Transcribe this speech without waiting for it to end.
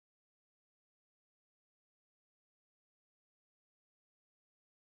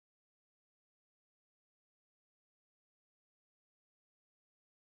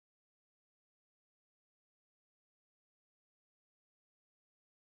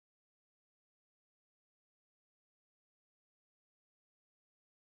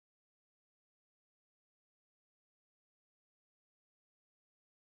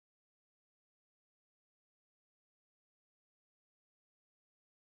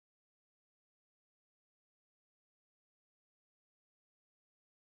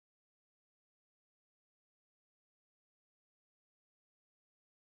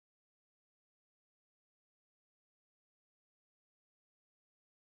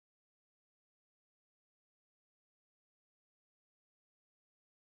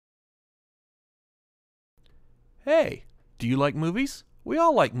Hey, do you like movies? We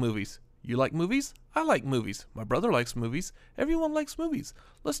all like movies. You like movies? I like movies. My brother likes movies. Everyone likes movies.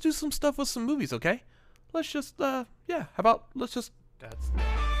 Let's do some stuff with some movies, okay? Let's just, yeah, how about, let's just, that's...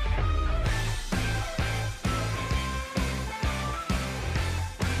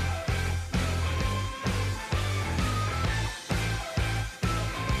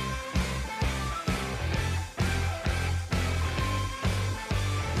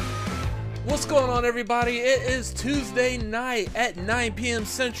 What's going on, everybody? It is Tuesday night at 9 p.m.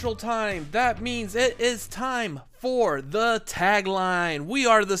 Central Time. That means it is time for the tagline. We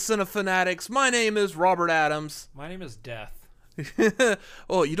are the Cinefanatics. My name is Robert Adams. My name is Death.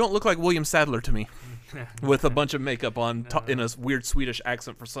 Oh, you don't look like William Sadler to me. With a bunch of makeup on in a weird Swedish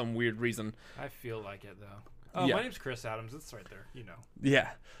accent for some weird reason. I feel like it, though. Oh, Yeah. My name's Chris Adams. It's right there. You know.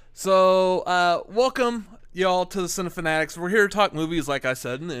 Yeah. So, welcome, y'all, to the Cinefanatics. We're here to talk movies, like I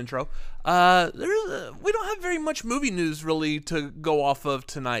said in the intro. We don't have very much movie news, really, to go off of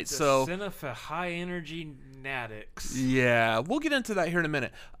tonight, so... Cinefa High Energy Natics. Yeah, we'll get into that here in a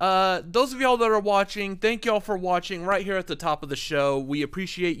minute. Those of y'all that are watching, thank y'all for watching right here at the top of the show. We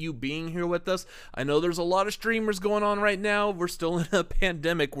appreciate you being here with us. I know there's a lot of streamers going on right now. We're still in a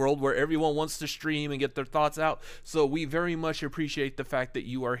pandemic world where everyone wants to stream and get their thoughts out. So we very much appreciate the fact that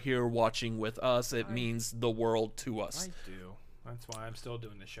you are here watching with us. It means the world to us. I do. That's why I'm still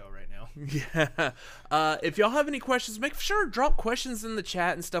doing the show right now. Yeah. If y'all have any questions, make sure to drop questions in the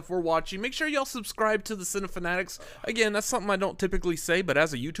chat and stuff we're watching. Make sure y'all subscribe to the Cinefanatics. Again, that's something I don't typically say, but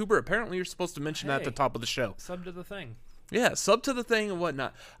as a YouTuber, apparently you're supposed to mention that at the top of the show. Sub to the thing. Yeah, sub to the thing and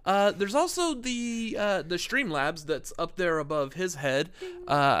whatnot. There's also the Streamlabs that's up there above his head.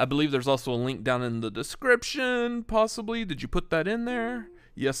 I believe there's also a link down in the description, possibly. Did you put that in there?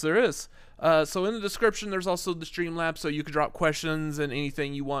 Yes, there is. So in the description, there's also the Streamlabs, so you can drop questions and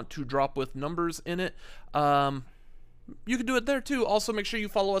anything you want to drop with numbers in it. You can do it there too. Also, make sure you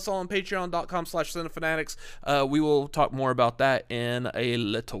follow us all on patreon.com/cinefanatics. We will talk more about that in a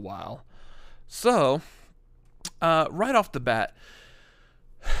little while. So, right off the bat,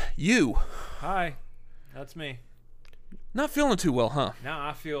 you. Hi. That's me. Not feeling too well, huh? Now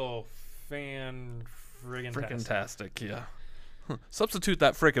I feel fan-friggin-tastic. Yeah. Substitute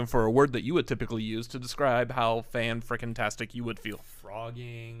that frickin' for a word that you would typically use to describe how fan-frickin-tastic you would feel.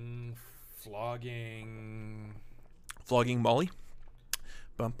 Flogging. Flogging Molly?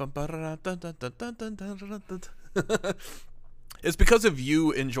 It's because of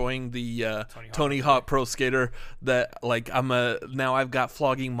you enjoying the Tony Hawk Pro Skater that now I've got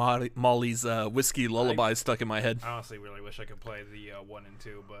Flogging Molly's whiskey lullaby stuck in my head. I honestly really wish I could play the 1 and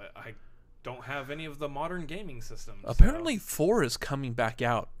 2, but I don't have any of the modern gaming systems. Apparently 4 is coming back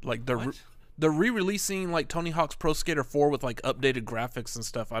out. Like they're re-releasing like Tony Hawk's Pro Skater 4 with like updated graphics and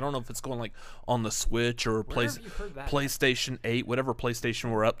stuff. I don't know if it's going like on the Switch or PlayStation 8, whatever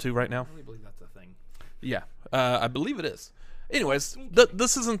PlayStation we're up to right now. I really believe that's a thing. Yeah, I believe it is. Anyways,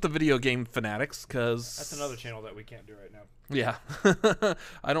 this isn't the Video Game Fanatics, because... That's another channel that we can't do right now. Yeah.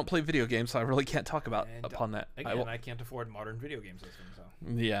 I don't play video games, so I really can't talk upon that. Again, I can't afford modern video game systems, so...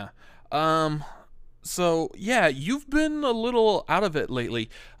 Yeah. So, yeah, you've been a little out of it lately.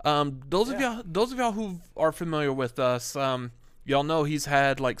 Those of y'all who are familiar with us, y'all know he's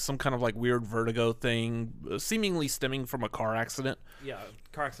had, like, some kind of, like, weird vertigo thing, seemingly stemming from a car accident. Yeah,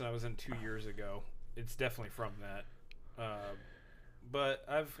 car accident I was in 2 years ago. It's definitely from that. But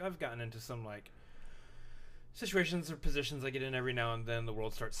I've gotten into some like situations or positions I get in every now and then. The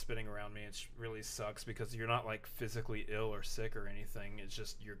world starts spinning around me. It really sucks because you're not like physically ill or sick or anything. It's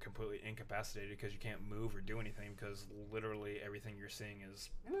just you're completely incapacitated because you can't move or do anything because literally everything you're seeing is.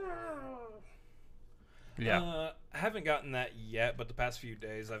 Yeah. I haven't gotten that yet, but the past few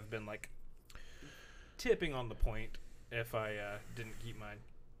days I've been like tipping on the point if I didn't keep my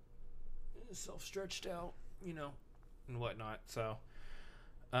self stretched out, and whatnot. So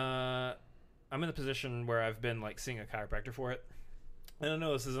I'm in a position where I've been like seeing a chiropractor for it. And I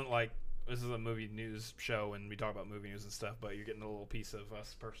know this is a movie news show and we talk about movie news and stuff, but you're getting a little piece of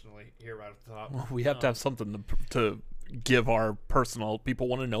us personally here right at the top. Well, we have to have something to give our personal people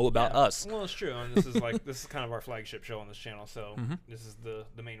want to know about us. Well, it's true, and this is kind of our flagship show on this channel, so this is the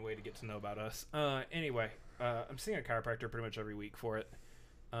main way to get to know about us. Anyway, I'm seeing a chiropractor pretty much every week for it.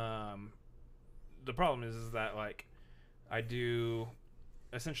 The problem is that like I do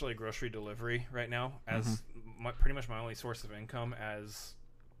essentially grocery delivery right now as pretty much my only source of income, as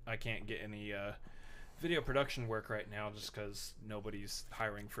I can't get any video production work right now just because nobody's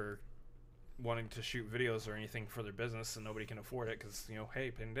hiring for wanting to shoot videos or anything for their business, and nobody can afford it because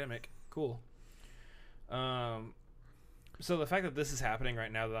hey, pandemic, cool. So the fact that this is happening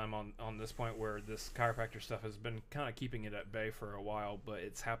right now, that I'm on this point where this chiropractor stuff has been kind of keeping it at bay for a while, but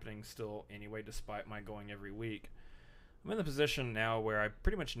it's happening still anyway, despite my going every week. I'm in the position now where I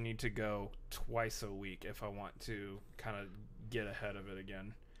pretty much need to go twice a week if I want to kind of get ahead of it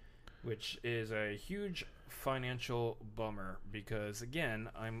again, which is a huge financial bummer because, again,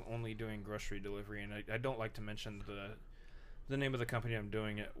 I'm only doing grocery delivery, and I don't like to mention the name of the company I'm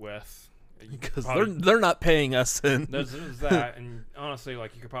doing it with. Because they're not paying us. And there's that, and honestly,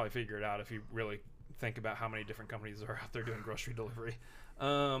 like, you could probably figure it out if you really think about how many different companies are out there doing grocery delivery.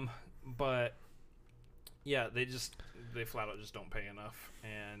 But yeah, they flat out just don't pay enough,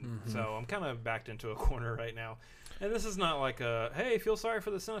 and so I'm kind of backed into a corner right now. And this is not like a hey, feel sorry for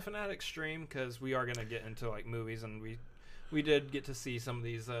the Cinefanatic stream, because we are gonna get into like movies, and we did get to see some of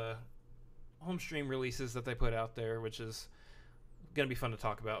these home stream releases that they put out there, which is gonna be fun to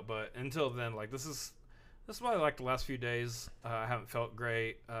talk about. But until then, like, this is why, like, the last few days I haven't felt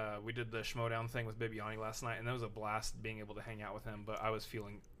great. We did the Schmodown thing with Bibiani last night, and that was a blast being able to hang out with him, but I was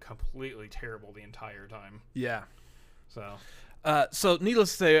feeling completely terrible the entire time. Yeah. So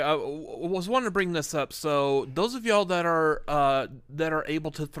needless to say, I was wanting to bring this up. So those of y'all that are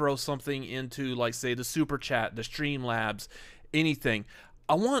able to throw something into, like, say, the Super Chat, the Streamlabs, anything,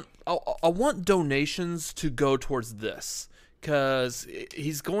 I want donations to go towards this. Because he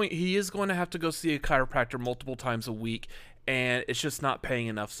is going to have to go see a chiropractor multiple times a week, and it's just not paying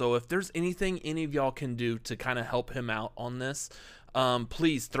enough. So if there's anything any of y'all can do to kind of help him out on this,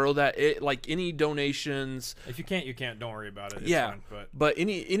 please throw that. Like, any donations. If you can't, you can't. Don't worry about it. It's yeah, fine, but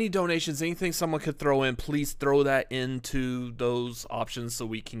any donations, anything someone could throw in, please throw that into those options so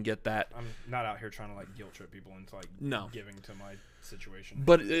we can get that. I'm not out here trying to, like, guilt trip people into, like, giving to my situation.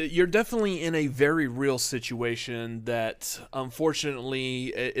 But you're definitely in a very real situation that, unfortunately,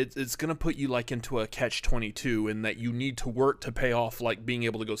 it's going to put you, like, into a catch-22, in that you need to work to pay off, like, being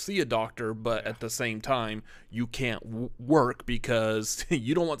able to go see a doctor, but at the same time, you can't work because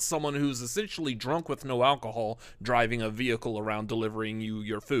you don't want someone who's essentially drunk with no alcohol driving a vehicle around delivering you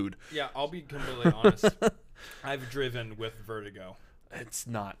your food. Yeah, I'll be completely honest. I've driven with vertigo. It's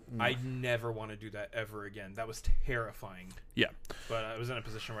not. I never want to do that ever again. That was terrifying. Yeah. But I was in a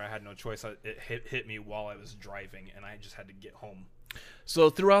position where I had no choice. It hit me while I was driving, and I just had to get home. So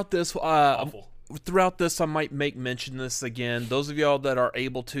throughout this, Awful. I might make mention this again. Those of y'all that are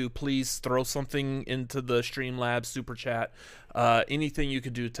able to, please throw something into the Streamlabs Super Chat. Anything you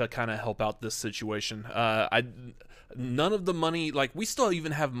could do to kind of help out this situation. None of the money, like, we still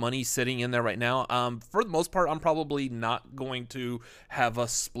even have money sitting in there right now. For the most part, I'm probably not going to have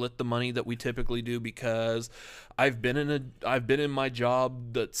us split the money that we typically do, because I've been in my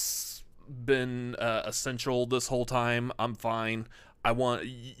job that's been essential this whole time. I'm fine.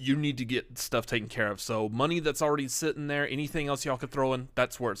 You need to get stuff taken care of. So money that's already sitting there, anything else y'all could throw in,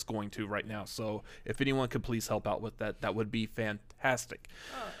 that's where it's going to right now. So if anyone could please help out with that, that would be fantastic.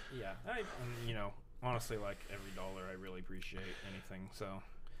 Yeah, honestly, like, every dollar, I really appreciate anything. So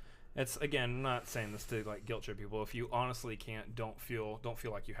it's, again, I'm not saying this to, like, guilt trip people. If you honestly can't, don't feel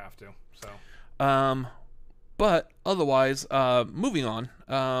like you have to. So but otherwise, moving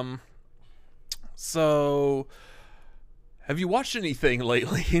on. So have you watched anything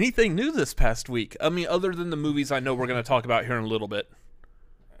lately? Anything new this past week? I mean, other than the movies I know we're going to talk about here in a little bit.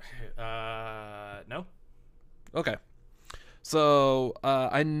 No. Okay. So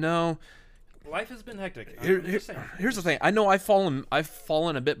I know life has been hectic. Here's the thing. I know I've fallen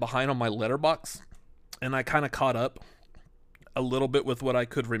a bit behind on my Letterboxd, and I kind of caught up a little bit with what I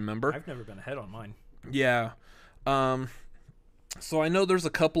could remember. I've never been ahead on mine. Yeah. So I know there's a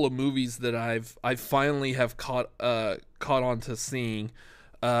couple of movies that I finally have caught on to seeing.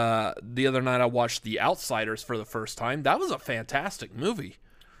 The other night I watched The Outsiders for the first time. That was a fantastic movie.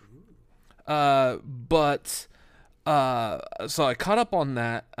 So I caught up on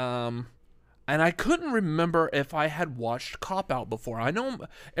that. And I couldn't remember if I had watched Cop Out before. I know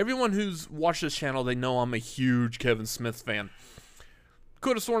everyone who's watched this channel, they know I'm a huge Kevin Smith fan.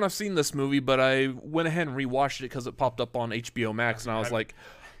 Could have sworn I've seen this movie, but I went ahead and rewatched it because it popped up on HBO Max, and I was like,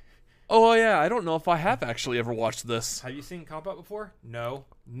 oh yeah, I don't know if I have actually ever watched this. Have you seen Cop Out before? No.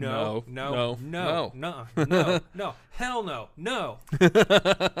 No. Hell no.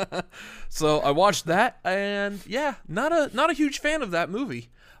 So I watched that, and yeah, not a huge fan of that movie.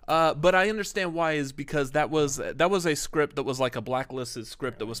 But I understand why, is because that was a script that was like a blacklisted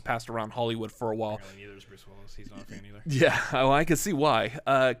script that was passed around Hollywood for a while. Apparently neither is Bruce Willis. He's not a fan either. Yeah, well, I can see why.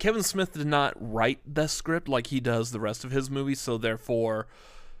 Kevin Smith did not write the script like he does the rest of his movies, so therefore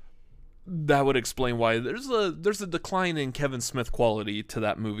that would explain why there's a decline in Kevin Smith quality to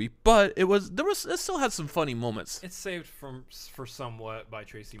that movie. But it still had some funny moments. It's saved for somewhat by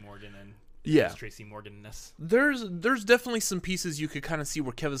Tracy Morgan and Yeah. his Tracy Morgan-ness. There's definitely some pieces you could kind of see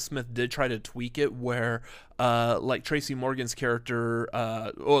where Kevin Smith did try to tweak it, where like Tracy Morgan's character,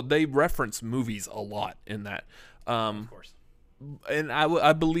 they reference movies a lot in that. Of course. And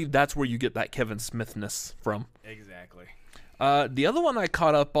I believe that's where you get that Kevin Smithness from. Exactly. The other one I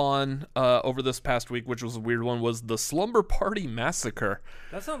caught up on over this past week, which was a weird one, was the Slumber Party Massacre.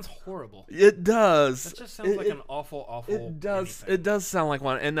 That sounds horrible. It does. That just sounds like an awful. It does. anything. It does sound like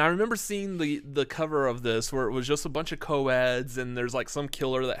one. And I remember seeing the cover of this where it was just a bunch of co-eds and there's like some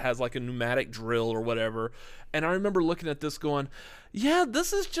killer that has like a pneumatic drill or whatever. And I remember looking at this going, yeah,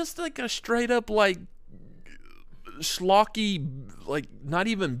 this is just like a straight up like schlocky, like not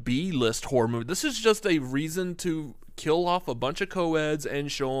even B-list horror movie. This is just a reason to kill off a bunch of co-eds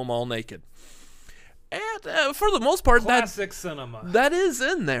and show them all naked. And for the most part, Classic cinema. that is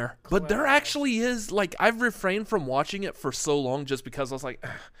in there. But there Classic. actually is, like, I've refrained from watching it for so long just because I was like,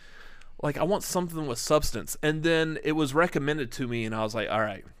 I want something with substance. And then it was recommended to me, and I was like, all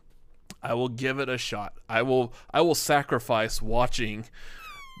right, I will give it a shot. I will sacrifice watching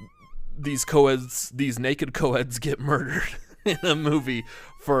these naked co-eds get murdered in a movie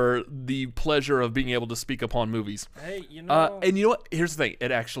for the pleasure of being able to speak upon movies. Hey, you know, And you know what? Here's the thing.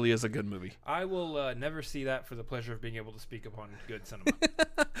 It actually is a good movie. I will never see that for the pleasure of being able to speak upon good cinema.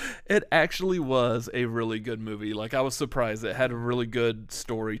 It actually was a really good movie. Like, I was surprised. It had a really good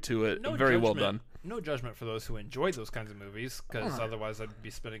story to it. No Very well judgment. done. No judgment for those who enjoy those kinds of movies, because otherwise I'd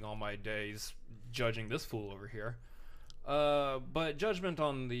be spending all my days judging this fool over here. But judgment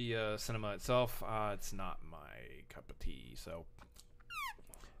on the cinema itself, it's not my cup of tea. So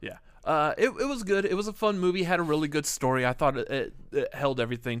Yeah. It was good. It was a fun movie. Had a really good story. I thought it held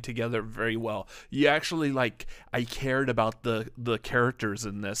everything together very well. You actually, like, I cared about the characters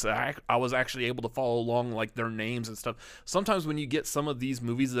in this. I was actually able to follow along, like, their names and stuff. Sometimes when you get some of these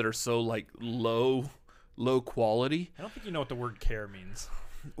movies that are so, like, low quality. I don't think you know what the word care means.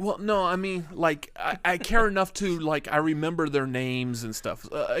 Well, no, I mean, like, I care enough to, like, I remember their names and stuff.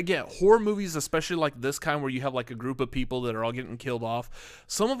 Again, horror movies, especially like this kind where you have, like, a group of people that are all getting killed off,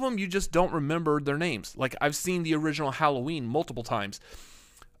 some of them you just don't remember their names. Like, I've seen the original Halloween multiple times.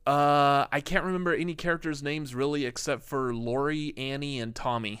 I can't remember any characters' names, really, except for Laurie, Annie, and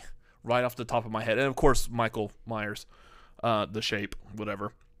Tommy, right off the top of my head. And, of course, Michael Myers, The Shape,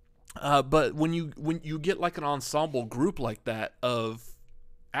 whatever. But when you get, like, an ensemble group like that of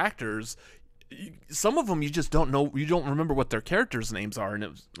actors, some of them you just don't know, you don't remember what their characters' names are, and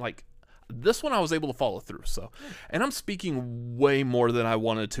it was like this one I was able to follow through. So, and I'm speaking way more than I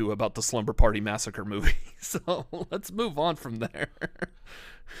wanted to about the Slumber Party Massacre movie, so let's move on from there.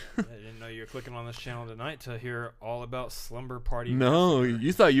 I didn't know you were clicking on this channel tonight to hear all about Slumber Party. No, Massacre.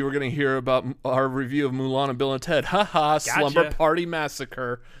 you thought you were going to hear about our review of Mulan and Bill and Ted. Haha, Slumber Party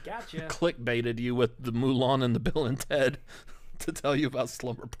Massacre. Gotcha. Clickbaited you with the Mulan and the Bill and Ted to tell you about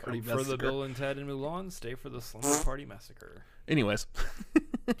Slumber Party For Massacre. the Bill and Ted and Mulan, stay for the Slumber Party Massacre. Anyways.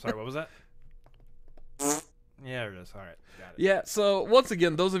 Sorry, what was that? Yeah, there it is. All right, got it. Yeah, so once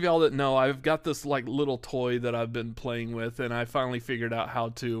again, those of y'all that know, I've got this like little toy that I've been playing with, and I finally figured out how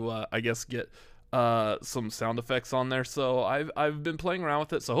to, I guess, get some sound effects on there. So I've been playing around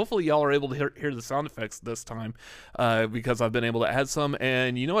with it. So hopefully y'all are able to hear the sound effects this time, because I've been able to add some.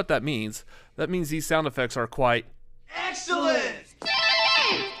 And you know what that means? That means these sound effects are quite Excellent!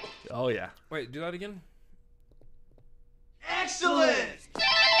 Oh yeah. Wait, do that again. Excellent!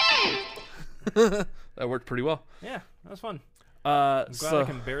 That worked pretty well. Yeah, that was fun. I'm glad so I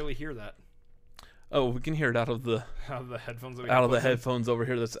can barely hear that we can hear it out of the out of the headphones. That we out of the put in. headphones over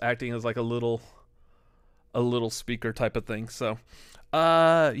here. That's acting as like a little speaker type of thing. So,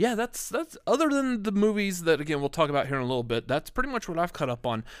 yeah, that's other than the movies that again we'll talk about here in a little bit. That's pretty much what I've caught up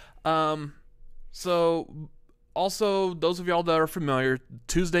on. So also those of y'all that are familiar,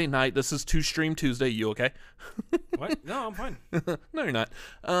 Tuesday night. This is Two Stream Tuesday. You okay? What? No, I'm fine. No, you're not.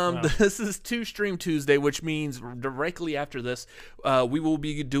 No. This is Two Stream Tuesday, which means directly after this, we will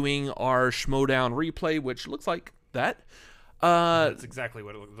be doing our Schmodown replay, which looks like that. That's exactly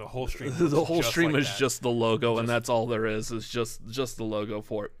what the whole stream. The whole just stream like is that. just the logo, and that's all there is just the logo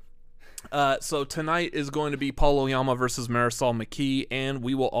for it. So tonight is going to be Paul Oyama versus Marisol McKee, and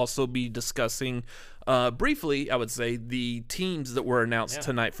we will also be discussing Briefly, I would say the teams that were announced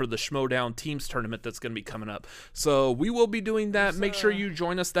tonight for the Schmodown Teams Tournament that's going to be coming up. So we will be doing that. Make sure you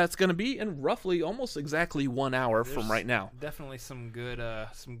join us. That's going to be in roughly almost exactly 1 hour from right now. Definitely some good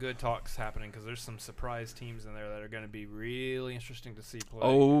talks happening because there's some surprise teams in there that are going to be really interesting to see play.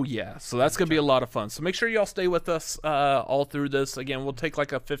 Oh, yeah. So that's going to be a lot of fun. So make sure you all stay with us all through this. Again, we'll take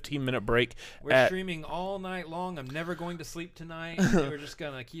like a 15-minute break. We're streaming all night long. I'm never going to sleep tonight. We're just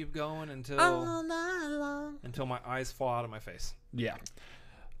going to keep going until my eyes fall out of my face. Yeah.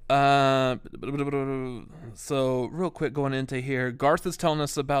 So real quick going into here, Garth is telling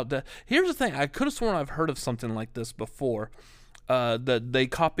us about Death. Here's the thing. I could have sworn I've heard of something like this before. That they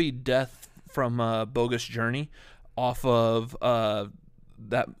copied Death from Bogus Journey off of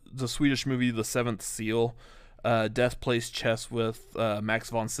the Swedish movie The Seventh Seal. Death plays chess with Max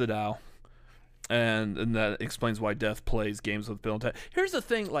von Sydow. And that explains why Death plays games with Bill and Ted. Here's the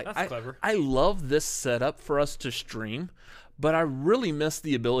thing, like That's clever. I love this setup for us to stream, but I really miss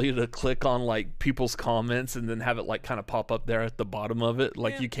the ability to click on like people's comments and then have it like kind of pop up there at the bottom of it,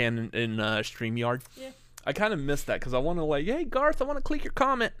 like you can in StreamYard. Yeah. I kind of miss that because I want to like, hey Garth, I want to click your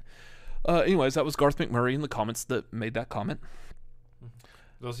comment. Anyways, that was Garth McMurray in the comments that made that comment.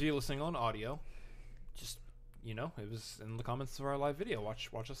 Those of you listening on audio, just it was in the comments of our live video. Watch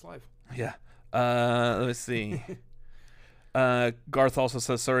us live. Yeah. Let me see. Garth also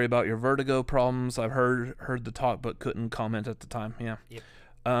says, sorry about your vertigo problems. I've heard the talk, but couldn't comment at the time. Yeah. Yep.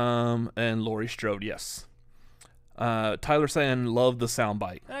 And Lori Strode, yes. Tyler saying, love the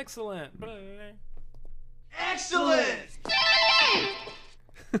soundbite. Excellent. Excellent.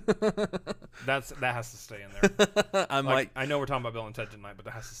 That has to stay in there. I know we're talking about Bill and Ted tonight, but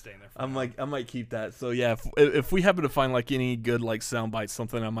that has to stay in there. I might keep that. So yeah, if we happen to find like any good like sound bites,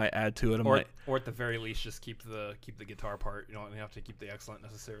 something I might add to it. Or at the very least, just keep the guitar part. You don't have to keep the excellent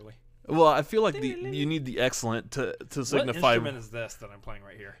necessarily. Well, I feel like you need the excellent to signify. What instrument is this that I'm playing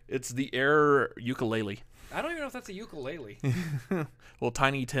right here? It's the air ukulele. I don't even know if that's a ukulele. Well,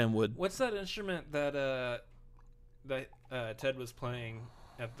 Tiny Tim would. What's that instrument that Ted was playing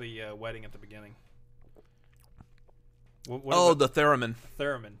at the wedding at the beginning? The theremin.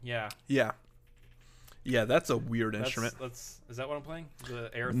 Theremin, yeah. Yeah, that's a weird instrument. Is that what I'm playing? The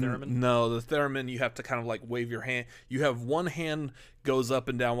air theremin? No, the theremin, you have to kind of like wave your hand. You have one hand goes up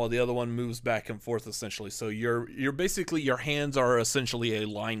and down while the other one moves back and forth essentially. So you're basically, your hands are essentially a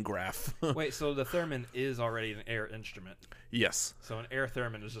line graph. Wait, so the theremin is already an air instrument. Yes. So an air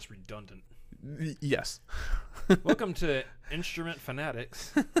theremin is just redundant. Yes. Welcome to Instrument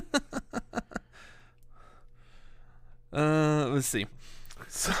Fanatics. Let's see.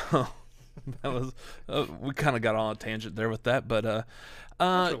 So that was we kind of got on a tangent there with that, but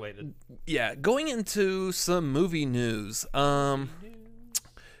That's related. Yeah, going into some movie news. Here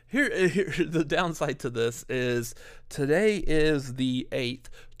the downside to this is today is the 8th.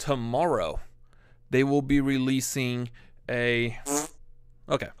 Tomorrow they will be releasing a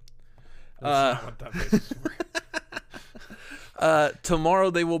okay. That's not what that face is for. Tomorrow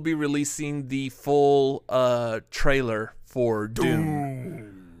they will be releasing the full trailer for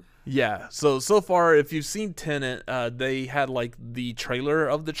Dune. Yeah, so far, if you've seen Tenet, they had like the trailer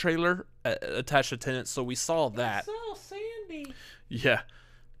of the trailer attached to Tenet, so we saw that. So Sandy. Yeah.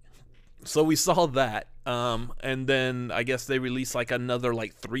 So we saw that, and then I guess they released like another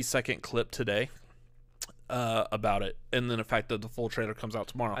like 3-second clip today about it, and then the fact that the full trailer comes out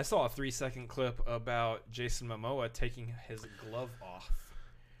tomorrow. I saw a 3-second clip about Jason Momoa taking his glove off.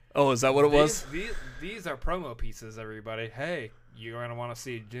 Oh, is that what it was? These are promo pieces, everybody. Hey, you're going to want to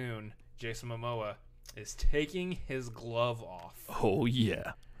see Dune. Jason Momoa is taking his glove off. Oh,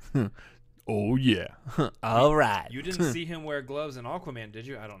 yeah. Oh, yeah. All right. You didn't see him wear gloves in Aquaman, did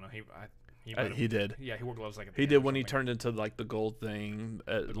you? I don't know. He did. Yeah, he wore gloves like at the He end did or when he something. turned into like the gold thing,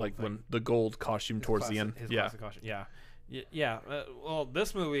 gold when thing. the gold costume towards the end. His Yeah. classic costume. Yeah. Yeah. Well,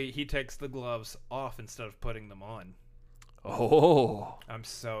 this movie, he takes the gloves off instead of putting them on. Oh. I'm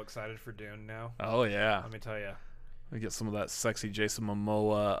so excited for Dune now. Oh yeah. Let me tell you. We get some of that sexy Jason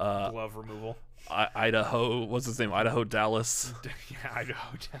Momoa. Glove removal. Idaho. What's his name? Idaho Dallas. Yeah,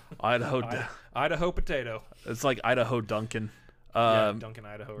 Idaho potato. It's like Idaho Duncan. Yeah, Duncan,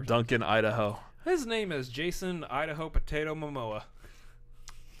 Idaho. Or something. Duncan, Idaho. His name is Jason Idaho Potato Momoa.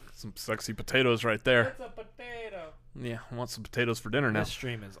 Some sexy potatoes right there. It's a potato. Yeah, I want some potatoes for dinner now. This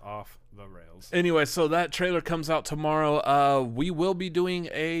stream is off the rails. Anyway, so that trailer comes out tomorrow. We will be doing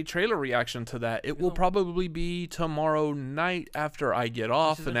a trailer reaction to that. It will probably be tomorrow night after I get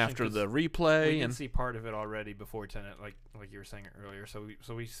off and after the replay. We can And see part of it already before Tenet, like you were saying earlier. So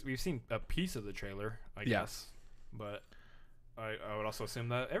we've seen a piece of the trailer, I guess. But I would also assume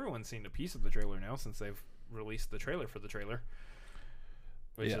that everyone's seen a piece of the trailer now since they've released the trailer for the trailer,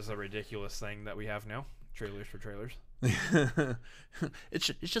 which is a ridiculous thing that we have now. Trailers for trailers.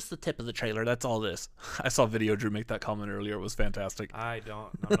 It's just the tip of the trailer. That's all this. I saw Video Drew make that comment earlier. It was fantastic. I'm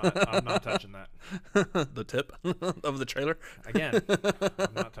not touching that. The tip of the trailer. Again,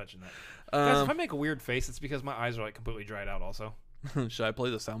 I'm not touching that. Guys, if I make a weird face, it's because my eyes are like completely dried out. Also, should I play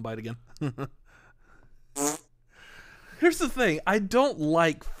the soundbite again? Here's the thing. I don't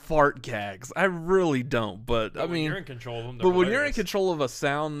like fart gags. I really don't. But I mean, you're in control of them. But when you're in control of a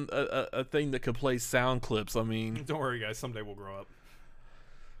sound, a thing that can play sound clips, I mean, don't worry, guys. Someday we'll grow up.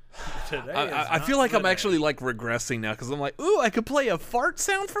 Today, I feel like I'm actually like regressing now because I'm like, ooh, I could play a fart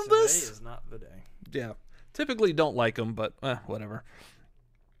sound from this. Today is not the day. Yeah, typically don't like them, but whatever.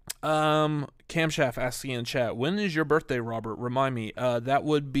 Camshaft asking in chat, when is your birthday, Robert? Remind me. That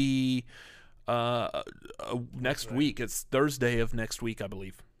would be next week. It's Thursday of next week, I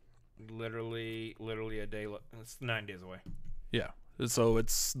believe. Literally a day. It's 9 days away. Yeah, so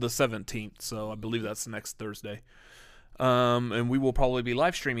it's the 17th. So I believe that's next Thursday. And we will probably be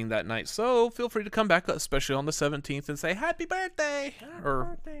live streaming that night. So feel free to come back, especially on the 17th, and say happy birthday,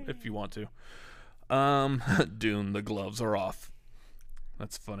 if you want to. Dune, the gloves are off.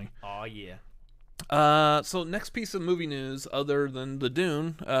 That's funny. Oh yeah. So next piece of movie news, other than the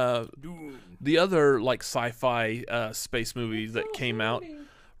Dune, the other like sci-fi space movie that came out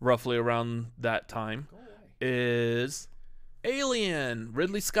roughly around that time is Alien.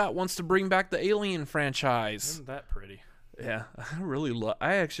 Ridley Scott wants to bring back the Alien franchise. Isn't that pretty? Yeah,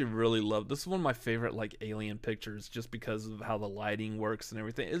 I actually really love this. Is one of my favorite like Alien pictures, just because of how the lighting works and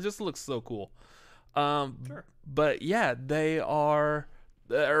everything. It just looks so cool. Sure. But yeah, they are.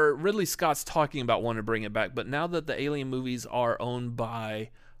 Or Ridley Scott's talking about wanting to bring it back, but now that the Alien movies are owned by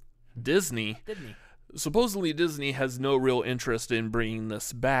Disney, supposedly Disney has no real interest in bringing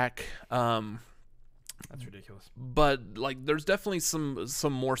this back. That's ridiculous. But like, there's definitely some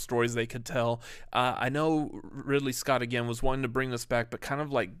more stories they could tell. I know Ridley Scott again was wanting to bring this back, but kind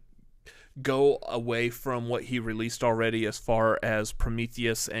of like go away from what he released already as far as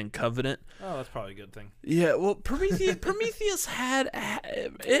Prometheus and Covenant. Oh, that's probably a good thing. Yeah, well, Prometheus had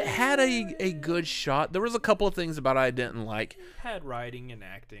a good shot. There was a couple of things about it I didn't like. It had writing and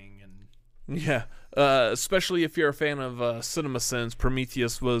acting and yeah, especially if you're a fan of CinemaSins,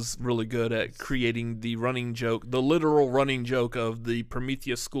 Prometheus was really good at creating the running joke, the literal running joke of the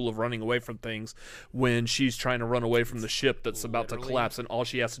Prometheus school of running away from things when she's trying to run away from the ship that's about to collapse, and all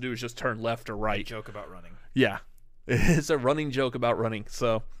she has to do is just turn left or right. A joke about running. Yeah, it's a running joke about running.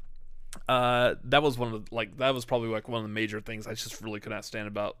 So that was probably like one of the major things I just really could not stand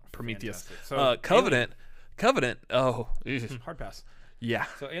about Prometheus. So Covenant. Oh, hard pass. Yeah.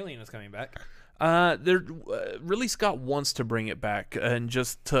 So Alien is coming back. Ridley Scott wants to bring it back and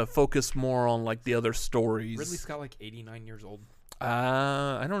just to focus more on like the other stories. Ridley Scott like 89 years old.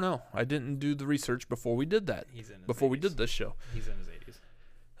 I don't know. I didn't do the research before we did that. He's in his before 80s. we did this show. He's in his 80s.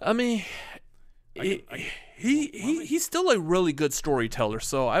 I mean, he's still a really good storyteller.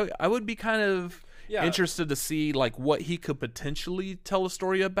 So I would be kind of interested to see like what he could potentially tell a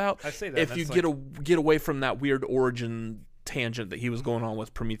story about. I say that if you get away from that weird origin tangent that he was going on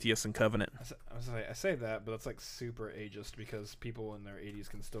with Prometheus and Covenant. I say that, but that's like super ageist because people in their 80s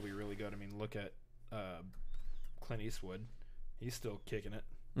can still be really good. I mean, look at Clint Eastwood. He's still kicking it.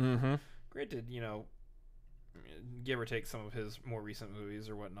 Mm-hmm. Granted, give or take some of his more recent movies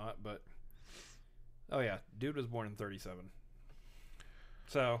or whatnot, but oh yeah, dude was born in 1937.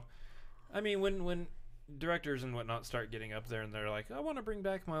 So, I mean, when directors and whatnot start getting up there and they're like, I want to bring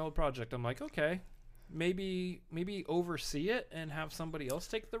back my old project, I'm like, okay. Maybe oversee it and have somebody else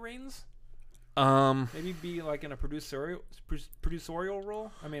take the reins. Maybe be like in a producerial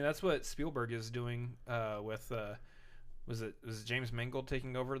role. I mean, that's what Spielberg is doing with was James Mangold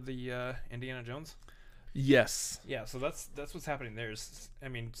taking over the Indiana Jones? Yes. Yeah, so that's what's happening there. I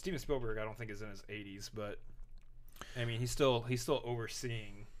mean, Steven Spielberg I don't think is in his 80s, but I mean, he's still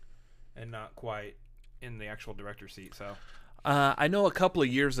overseeing and not quite in the actual director's seat, so I know a couple of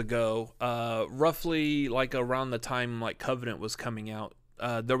years ago, roughly like around the time like Covenant was coming out,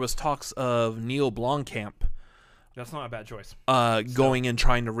 there was talks of Neil Blomkamp. That's not a bad choice. Going and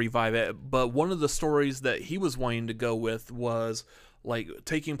trying to revive it. But one of the stories that he was wanting to go with was like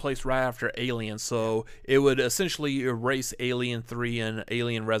taking place right after Alien. So it would essentially erase Alien 3 and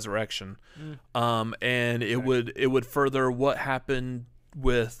Alien Resurrection. And it would further what happened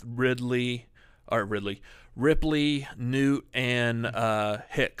with Ripley, Newt, and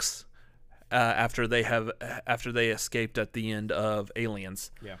Hicks after they escaped at the end of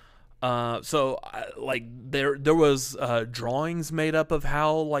Aliens. Yeah. Like there was drawings made up of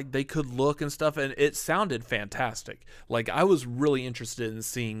how like they could look and stuff, and it sounded fantastic. Like I was really interested in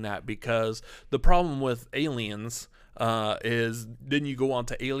seeing that, because the problem with Aliens is then you go on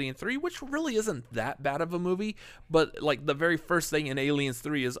to Alien 3, which really isn't that bad of a movie, but like the very first thing in Aliens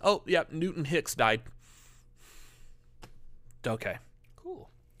 3 is, oh yeah, Newton Hicks died. Okay. Cool.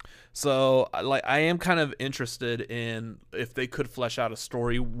 So, like, I am kind of interested in if they could flesh out a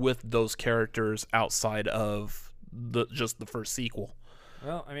story with those characters outside of just the first sequel.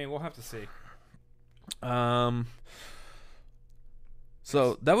 Well, I mean, we'll have to see.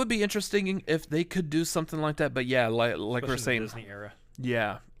 So that would be interesting if they could do something like that. But yeah, like Especially we're the saying, Disney era.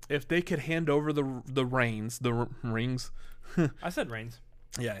 yeah, if they could hand over the reins, the rings. I said reins.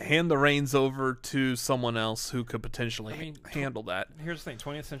 Yeah, hand the reins over to someone else who could potentially I mean, handle that. Here's the thing: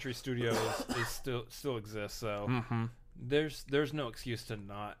 20th Century Studios is still exists, so Mm-hmm. there's no excuse to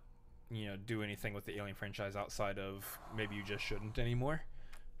not do anything with the Alien franchise outside of maybe you just shouldn't anymore.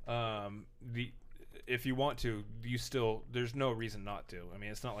 If you want to, there's no reason not to. I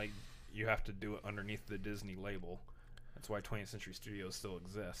mean, it's not like you have to do it underneath the Disney label. That's why 20th Century Studios still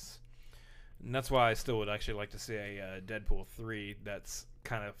exists. And that's why I still would actually like to see a Deadpool 3 that's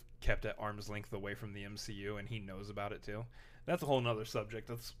kind of kept at arm's length away from the MCU, and he knows about it too. That's a whole nother subject.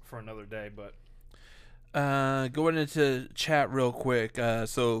 That's for another day, but... Going into chat real quick.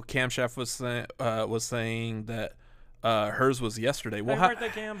 So Camshaft was saying that hers was yesterday. Well, Happy birthday,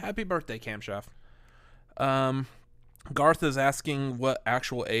 Cam. Happy birthday, Camshaft. Garth is asking what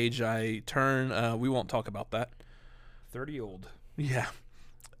actual age I turn. We won't talk about that. 30 old. Yeah.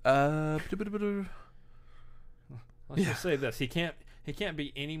 Let's just say this: he can't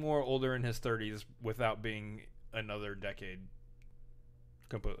be any more older in his 30s without being another decade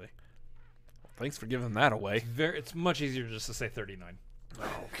completely. Thanks for giving that away. It's much easier just to say 39. Oh,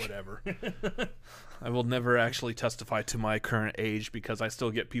 whatever. I will never actually testify to my current age, because I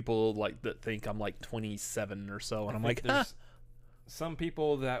still get people like that think I'm like 27 or so, and I'm like, there's some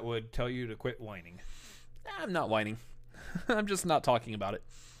people that would tell you to quit whining. I'm not whining. I'm just not talking about it.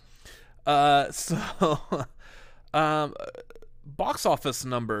 Box office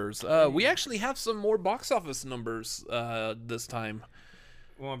numbers. We actually have some more box office numbers this time.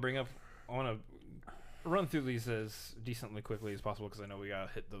 I want to run through these as decently quickly as possible, because I know we gotta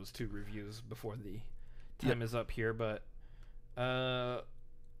hit those 2 reviews before the time is up here. But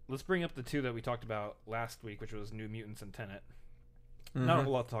let's bring up the 2 that we talked about last week, which was New Mutants and Tenet. Mm-hmm. Not a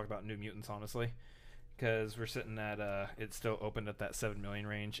whole lot to talk about New Mutants, honestly, because we're sitting at it's still opened at that 7 million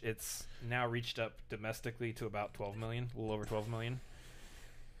range. It's now reached up domestically to about 12 million, a little over 12 million,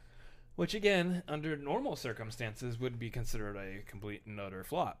 which again, under normal circumstances, would be considered a complete and utter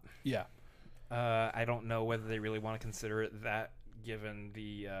flop. Yeah. I don't know whether they really want to consider it that, given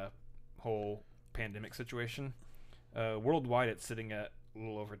the whole pandemic situation. Worldwide, it's sitting at a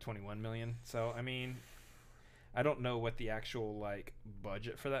little over 21 million. So, I mean, I don't know what the actual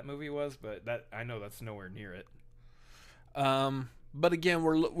budget for that movie was, but I know that's nowhere near it. But again,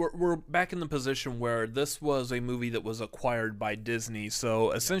 we're back in the position where this was a movie that was acquired by Disney.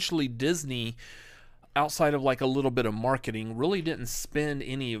 So essentially, Disney, outside of like a little bit of marketing, really didn't spend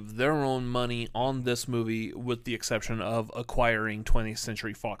any of their own money on this movie, with the exception of acquiring 20th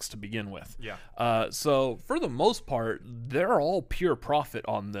Century Fox to begin with. Yeah. So for the most part, they're all pure profit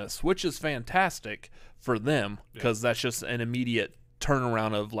on this, which is fantastic for them, because that's just an immediate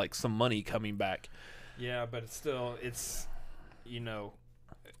turnaround of like some money coming back. Yeah, but it's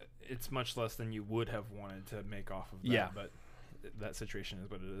it's much less than you would have wanted to make off of that. Yeah. But that situation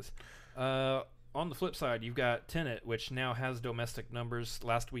is what it is. On the flip side, you've got Tenet, which now has domestic numbers.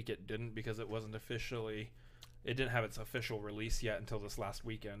 Last week it didn't, because it didn't have its official release yet until this last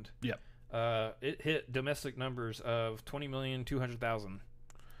weekend. Yep. It hit domestic numbers of 20,200,000.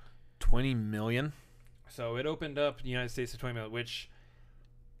 20 million? So it opened up the United States to 20 million, which,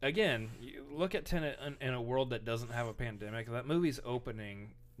 again, you look at Tenet in a world that doesn't have a pandemic. That movie's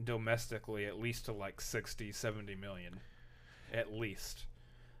opening domestically at least to like 60, 70 million. At least.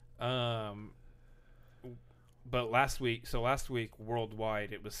 But last week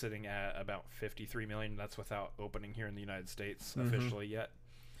worldwide, it was sitting at about 53 million. That's without opening here in the United States officially yet.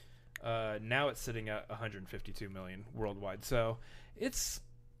 Now it's sitting at 152 million worldwide. So it's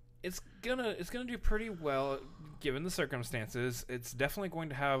gonna do pretty well given the circumstances. It's definitely going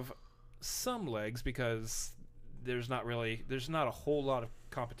to have some legs, because there's not a whole lot of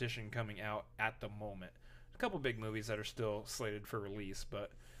competition coming out at the moment. A couple big movies that are still slated for release, but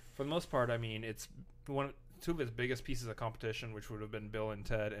for the most part, I mean, it's two of its biggest pieces of competition, which would have been Bill and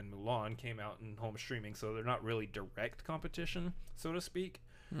Ted and Mulan, came out in home streaming, so they're not really direct competition, so to speak.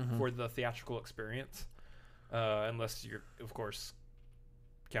 for the theatrical experience, unless you're, of course,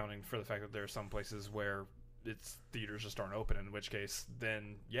 counting for the fact that there are some places where its theaters just aren't open, in which case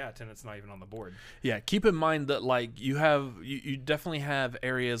then Tenet's not even on the board. Yeah, keep in mind that like you definitely have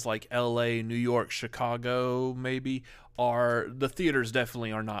areas like LA, New York, Chicago maybe are the theaters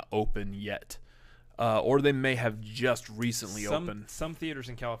definitely are not open yet. Or they may have just recently opened. Some theaters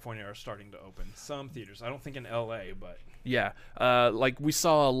in California are starting to open. Some theaters. I don't think in LA, but yeah, like we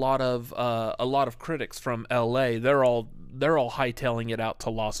saw a lot of critics from LA. They're all hightailing it out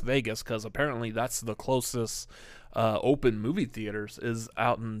to Las Vegas because apparently that's the closest open movie theaters is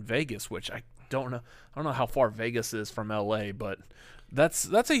out in Vegas, which I don't know how far Vegas is from LA, but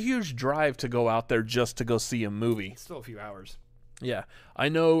that's a huge drive to go out there just to go see a movie. It's still a few hours. Yeah, I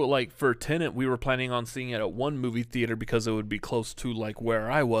know, like, for Tenet, we were planning on seeing it at one movie theater because it would be close to, like, where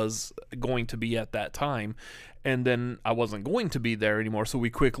I was going to be at that time, and then I wasn't going to be there anymore, so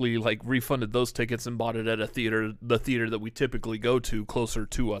we quickly, like, refunded those tickets and bought it at the theater that we typically go to closer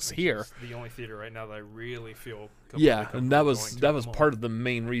to us here. It's the only theater right now that I really feel yeah, and that was part of the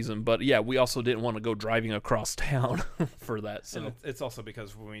main reason, but yeah, we also didn't want to go driving across town for that. So and it's also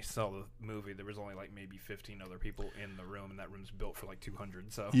because when we saw the movie, there was only like maybe 15 other people in the room, and that room's built for like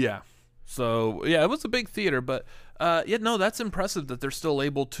 200. So yeah, it was a big theater, but that's impressive that they're still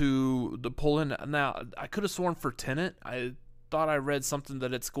able to pull in. Now, I could have sworn for Tenet, I thought I read something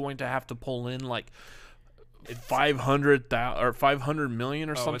that it's going to have to pull in like 500,000 or 500 million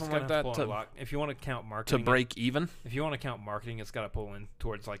or something like that if you want to count marketing to break even. If you want to count marketing, it's got to pull in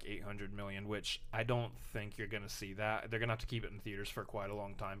towards like 800 million, which I don't think you're going to see that. They're going to have to keep it in theaters for quite a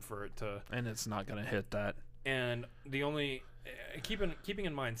long time for it to, and it's not going to hit that. And the only keeping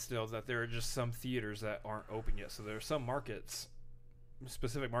in mind still that there are just some theaters that aren't open yet, so there are some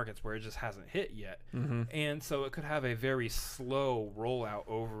specific markets where it just hasn't hit yet, and so it could have a very slow rollout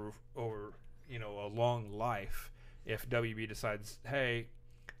over a long life if WB decides, hey,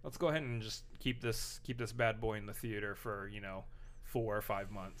 let's go ahead and just keep this bad boy in the theater for 4 or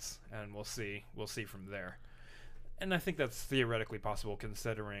 5 months, and we'll see from there. And I think that's theoretically possible,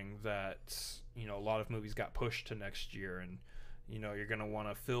 considering that a lot of movies got pushed to next year, and you're going to want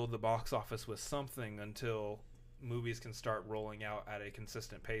to fill the box office with something until movies can start rolling out at a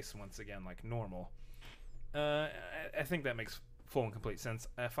consistent pace once again, like normal. I think that makes full and complete sense.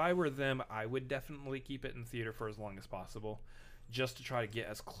 If I were them, I would definitely keep it in theater for as long as possible, just to try to get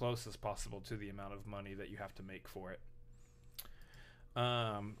as close as possible to the amount of money that you have to make for it.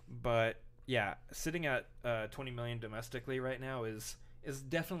 But yeah, sitting at 20 million domestically right now is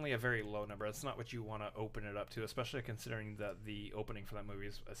definitely a very low number. That's not what you want to open it up to, especially considering that the opening for that movie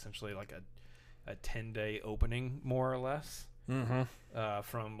is essentially like a 10-day opening, more or less,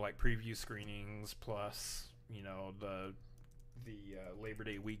 from like preview screenings plus the Labor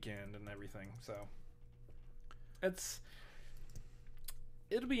Day weekend and everything. So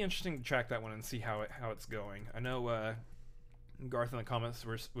it'll be interesting to track that one and see how it's going. I know Garth in the comments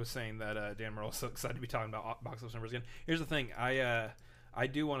was saying that Dan Merle's so excited to be talking about box office numbers again. Here's the thing, I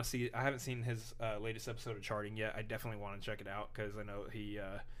do want to see. I haven't seen his latest episode of Charting yet. I definitely want to check it out because I know he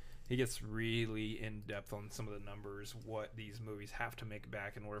gets really in depth on some of the numbers, what these movies have to make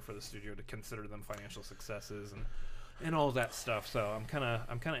back in order for the studio to consider them financial successes and all that stuff. So I'm kind of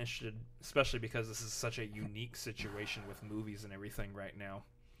interested, especially because this is such a unique situation with movies and everything right now,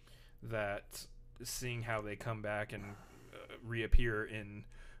 that seeing how they come back and reappear in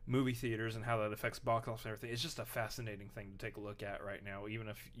movie theaters and how that affects box office and everything, it's just a fascinating thing to take a look at right now, even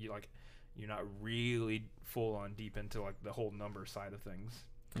if you're not really full on deep into like the whole number side of things.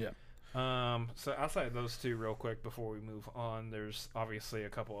 Yeah. So outside of those two, real quick before we move on, there's obviously a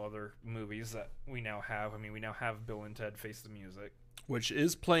couple other movies that we now have. I mean, we now have Bill and Ted Face the Music, which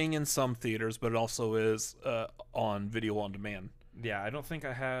is playing in some theaters, but it also is on video on demand. Yeah, I don't think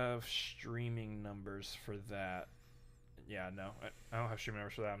I have streaming numbers for that. Yeah, no, I don't have streaming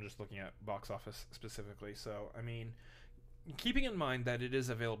numbers for that. I'm just looking at box office specifically. So, I mean, keeping in mind that it is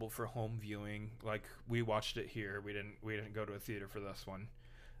available for home viewing, like we watched it here. We didn't go to a theater for this one.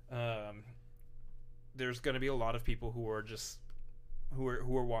 There's going to be a lot of people who are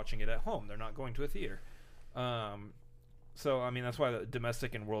watching it at home. They're not going to a theater. So I mean, that's why the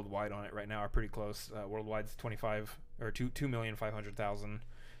domestic and worldwide on it right now are pretty close. Worldwide's 2,500,000.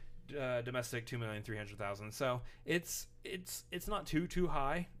 Domestic 2,300,000. So it's not too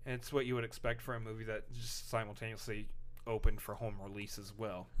high. It's what you would expect for a movie that just simultaneously opened for home release as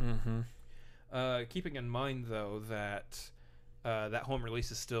well. Keeping in mind though that that home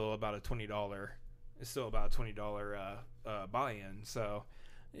release is still about a $20 buy-in. So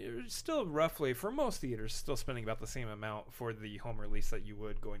you're still roughly, for most theaters, still spending about the same amount for the home release that you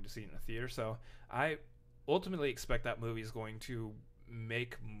would going to see in a theater. So I ultimately expect that movie is going to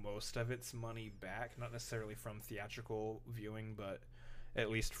make most of its money back, not necessarily from theatrical viewing, but at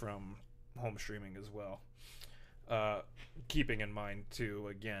least from home streaming as well. Keeping in mind too,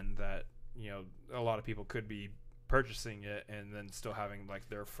 again, that a lot of people could be purchasing it and then still having like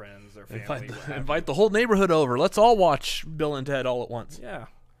their friends, their family, invite the whole neighborhood over. Let's all watch Bill and Ted all at once. Yeah,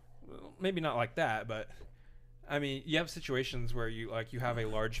 well, maybe not like that, but I mean, you have situations where you have a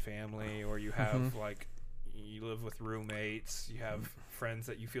large family, or you have like you live with roommates, you have friends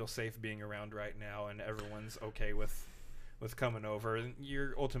that you feel safe being around right now, and everyone's okay with coming over, and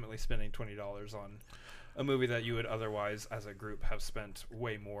you're ultimately spending $20 on a movie that you would otherwise, as a group, have spent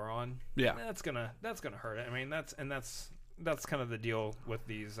way more on. Yeah, that's gonna hurt it. I mean, that's kind of the deal with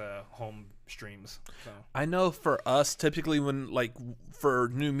these home streams. So I know for us, typically when for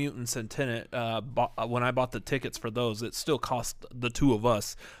New Mutants and Tenet, when I bought the tickets for those, it still cost the two of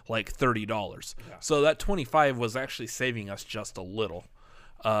us like $30. Yeah. So that $25 was actually saving us just a little.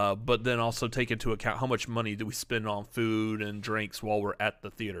 But then also take into account how much money do we spend on food and drinks while we're at the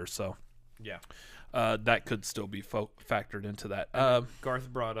theater. So yeah. That could still be factored into that.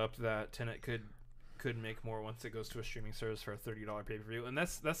 Garth brought up that Tenet could make more once it goes to a streaming service for a $30 pay-per-view, and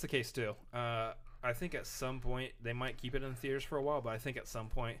that's the case too. I think at some point they might keep it in theaters for a while, but I think at some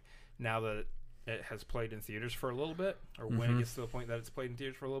point, now that it has played in theaters for a little bit, or when it gets to the point that it's played in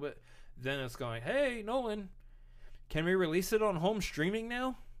theaters for a little bit, then it's going, hey, Nolan, can we release it on home streaming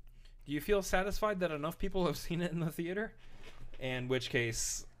now? Do you feel satisfied that enough people have seen it in the theater? In which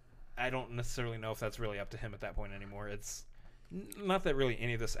case, I don't necessarily know if that's really up to him at that point anymore. It's not that really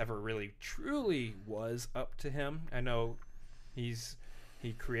any of this ever really truly was up to him. I know he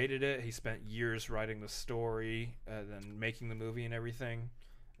created it. He spent years writing the story, then making the movie and everything.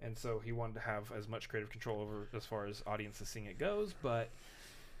 And so he wanted to have as much creative control over as far as audiences seeing it goes. But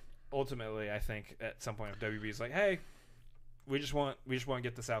ultimately, I think at some point if WB is like, hey, we just want to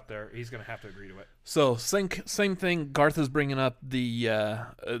get this out there, he's going to have to agree to it. So same thing. Garth is bringing up the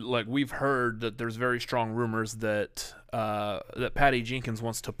we've heard that there's very strong rumors that Patty Jenkins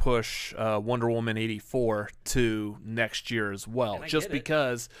wants to push Wonder Woman 84 to next year as well, just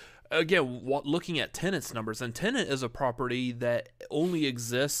because. Again, looking at Tenet's numbers, and Tenet is a property that only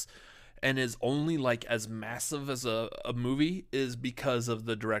exists and is only like as massive as a movie is because of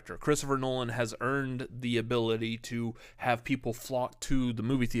the director. Christopher Nolan has earned the ability to have people flock to the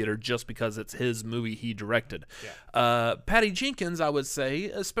movie theater just because it's his movie he directed. Yeah. Patty Jenkins, I would say,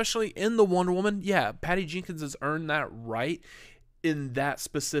 especially in the Wonder Woman, Patty Jenkins has earned that right in that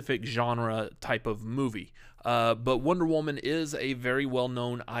specific genre type of movie. But Wonder Woman is a very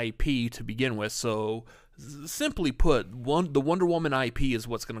well-known IP to begin with, so simply put, the Wonder Woman IP is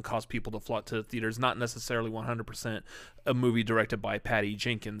what's going to cause people to flock to the theaters, not necessarily 100% a movie directed by Patty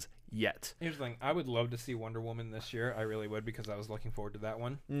Jenkins yet. Here's the thing. I would love to see Wonder Woman this year. I really would, because I was looking forward to that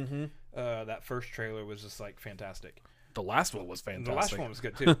one. Mm-hmm. That first trailer was just like fantastic. The last one was fantastic. The last one was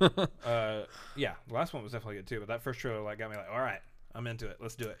good too. The last one was definitely good too, but that first trailer got me like, all right, I'm into it.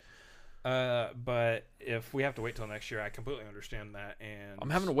 Let's do it. But if we have to wait till next year, I completely understand that. And I'm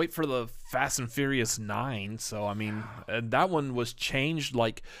having to wait for the Fast and Furious 9. So, I mean, that one was changed.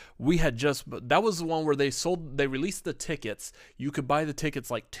 Like, that was the one where they released the tickets. You could buy the tickets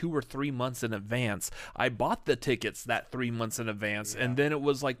like 2 or 3 months in advance. I bought the tickets that 3 months in advance. Yeah. And then it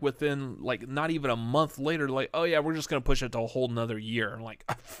was like within like not even a month later, like, oh yeah, we're just going to push it to a whole nother year. I'm like,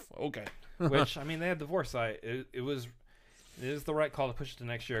 okay. Which, I mean, they had the foresight. It is the right call to push it to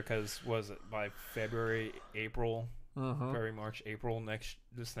next year, because was it by February, March, April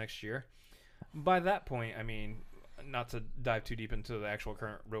this next year? By that point, I mean, not to dive too deep into the actual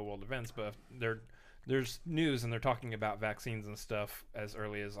current real world events, but there's news and they're talking about vaccines and stuff as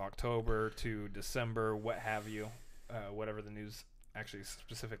early as October to December, what have you, whatever the news actually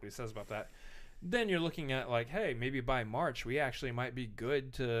specifically says about that. Then you're looking at like, hey, maybe by March we actually might be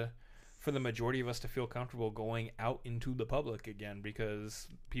good for the majority of us to feel comfortable going out into the public again, because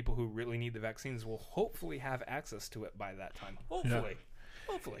people who really need the vaccines will hopefully have access to it by that time. Hopefully.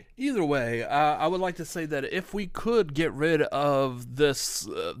 Yeah. Hopefully. Either way, I would like to say that if we could get rid of this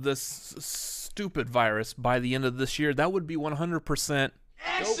stupid virus by the end of this year, that would be 100%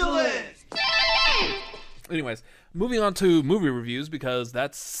 excellent. Anyways, moving on to movie reviews, because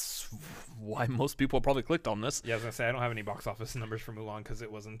that's why most people probably clicked on this. Yeah, I was going to say, I don't have any box office numbers for Mulan because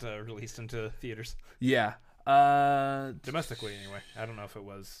it wasn't released into theaters. Yeah. Domestically, anyway. I don't know if it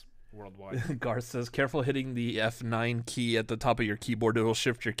was worldwide. Garth says, careful hitting the F9 key at the top of your keyboard. It'll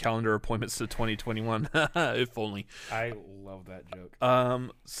shift your calendar appointments to 2021. If only. I love that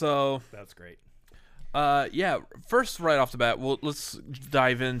joke. So That's great. yeah, first right off the bat, let's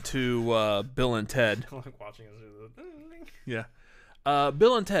dive into Bill and Ted. I like watching it. Yeah.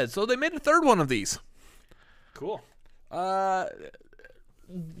 Bill and Ted. So they made a third one of these. Cool.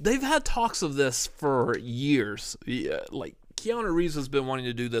 They've had talks of this for years. Yeah, like Keanu Reeves has been wanting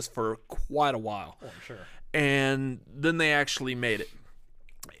to do this for quite a while. Oh, I'm sure. And then they actually made it.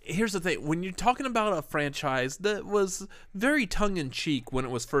 Here's the thing. When you're talking about a franchise that was very tongue-in-cheek when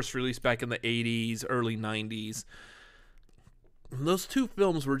it was first released back in the 80s, early 90s, those two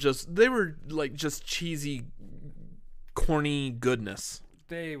films were just cheesy, corny goodness.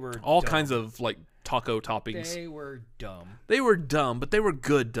 They were all dumb. kinds of like taco toppings. They were dumb. They were dumb, but they were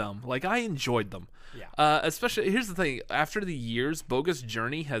good dumb. Like, I enjoyed them. Yeah. Especially, here's the thing. After the years, Bogus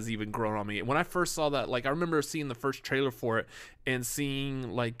Journey has even grown on me. When I first saw that, like, I remember seeing the first trailer for it and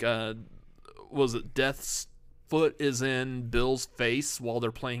seeing, like, was it Death's foot is in Bill's face while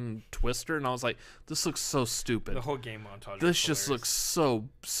they're playing Twister, and I was like, this looks so stupid. The whole game montage. This just looks so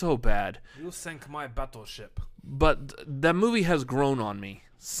bad. You sank my battleship. But that movie has grown on me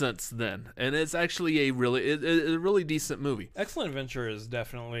since then, and it's actually a really decent movie. Excellent Adventure is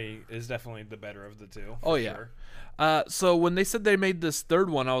definitely the better of the two. Oh yeah. Sure. So when they said they made this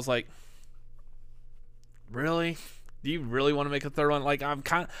third one, I was like, really? Do you really want to make a third one? Like,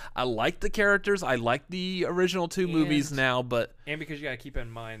 I like the characters, I like the original two movies now, but because you got to keep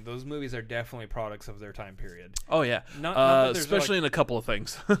in mind those movies are definitely products of their time period. Oh yeah, not that especially in a couple of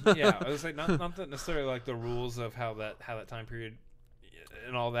things. Yeah, I was like not that necessarily like the rules of how that time period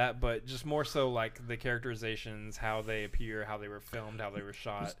and all that, but just more so like the characterizations, how they appear, how they were filmed, how they were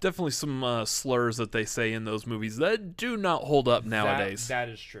shot. There's definitely some slurs that they say in those movies that do not hold up nowadays. That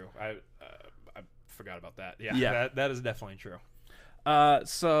is true. I forgot about that. Yeah. That is definitely true.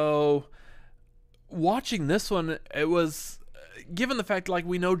 So watching this one, it was given the fact, like,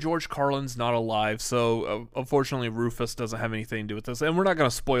 we know George Carlin's not alive, so unfortunately Rufus doesn't have anything to do with this, and we're not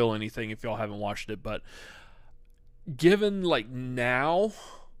going to spoil anything if y'all haven't watched it, but given, like, now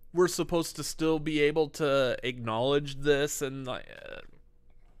we're supposed to still be able to acknowledge this, and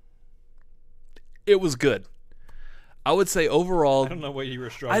it was good. I would say overall, I don't know what you were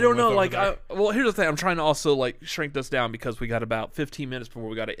struggling I don't know, with like, well, here's the thing. I'm trying to also, like, shrink this down because we got about 15 minutes before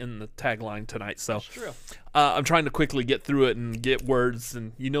we got to end the tagline tonight. So That's true. I'm trying to quickly get through it and get words,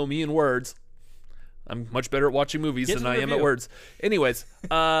 and you know me and words. I'm much better at watching movies than I am at words. Anyways,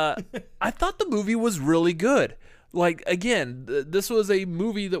 I thought the movie was really good. Like, again, this was a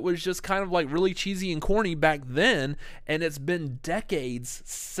movie that was just kind of like really cheesy and corny back then, and it's been decades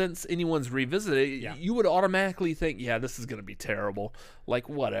since anyone's revisited it. Yeah. You would automatically think, yeah, this is going to be terrible. Like,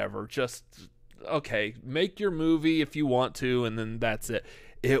 whatever. Just, okay, make your movie if you want to, and then that's it.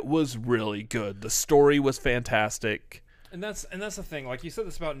 It was really good. The story was fantastic. And that's the thing. Like, you said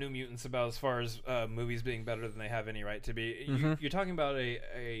this about New Mutants, about as far as movies being better than they have any right to be. Mm-hmm. You're talking about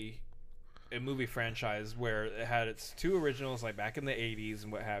a movie franchise where it had its two originals, like back in the 80s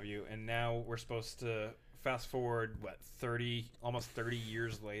and what have you, and now we're supposed to fast forward, almost 30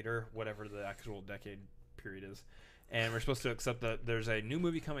 years later, whatever the actual decade period is, and we're supposed to accept that there's a new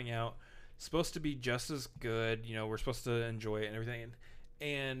movie coming out, supposed to be just as good, we're supposed to enjoy it and everything,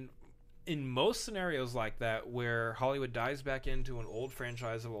 and in most scenarios like that, where Hollywood dives back into an old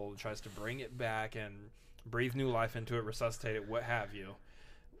franchise of old, tries to bring it back and breathe new life into it, resuscitate it, what have you,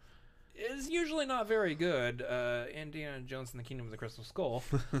 is usually not very good. Indiana Jones and the Kingdom of the Crystal Skull.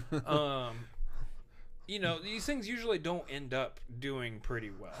 These things usually don't end up doing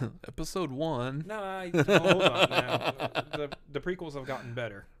pretty well. Episode 1. No, hold on. Now. The prequels have gotten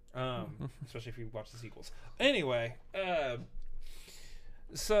better, especially if you watch the sequels. Anyway,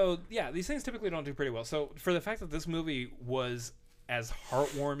 so yeah, these things typically don't do pretty well. So for the fact that this movie was as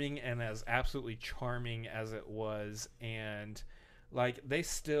heartwarming and as absolutely charming as it was, and like they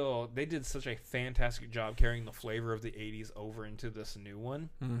did such a fantastic job carrying the flavor of the 80s over into this new one,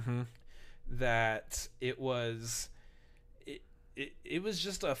 that it was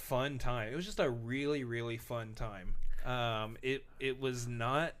just a fun time. It was just a really, really fun time. It was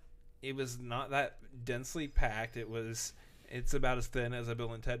not that densely packed. It's about as thin as a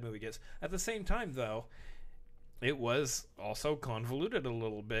Bill and Ted movie gets. At the same time, though, it was also convoluted a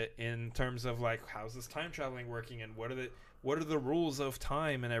little bit in terms of, like, how's this time traveling working, and what are the rules of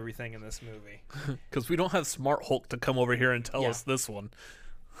time and everything in this movie? Because we don't have Smart Hulk to come over here and tell us this one.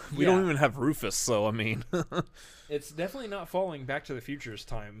 We don't even have Rufus, so I mean, it's definitely not following Back to the Future's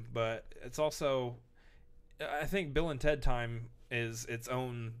time, but it's also, I think Bill and Ted time is its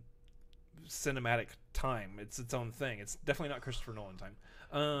own cinematic time. It's its own thing. It's definitely not Christopher Nolan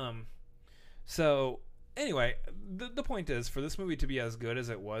time. So anyway, the point is, for this movie to be as good as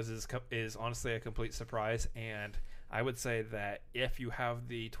it was is honestly a complete surprise. And I would say that if you have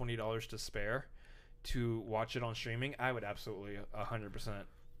the $20 to spare to watch it on streaming, I would absolutely 100%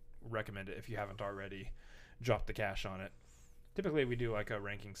 recommend it if you haven't already dropped the cash on it. Typically we do like a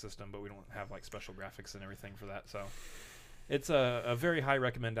ranking system, but we don't have like special graphics and everything for that. So it's a very high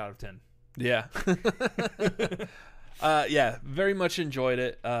recommend out of 10. Yeah. Yeah, very much enjoyed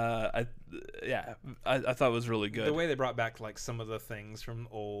it. I thought it was really good. The way they brought back like some of the things from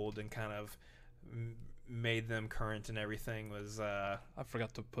old and kind of made them current and everything was I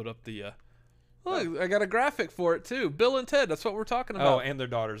forgot to put up the look, I got a graphic for it too. Bill and Ted, that's what we're talking about. Oh, and their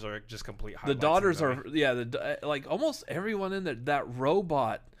daughters are just complete highlights. The daughters are like almost everyone in there. That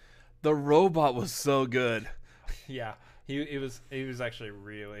robot, the robot was so good. Yeah, he was actually a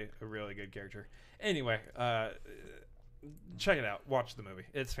really good character. Anyway, check it out. Watch the movie.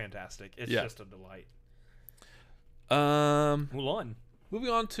 It's fantastic. It's just a delight. Mulan. Moving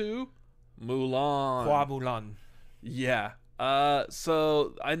on to Mulan. Hua Mulan. Yeah.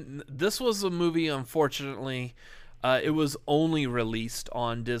 So this was a movie, unfortunately, it was only released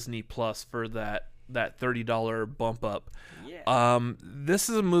on Disney Plus for that $30 bump up. Yeah. This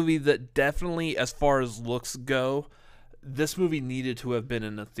is a movie that definitely, as far as looks go, this movie needed to have been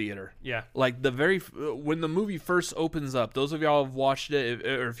in a theater. Yeah. Like when the movie first opens up, those of y'all have watched it,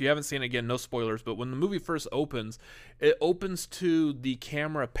 or if you haven't seen it, again, no spoilers, but when the movie first opens, it opens to the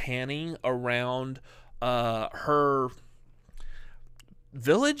camera panning around her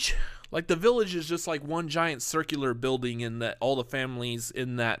village. Like the village is just like one giant circular building, in that all the families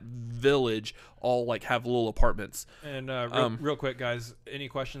in that village all like have little apartments. And real quick, guys, any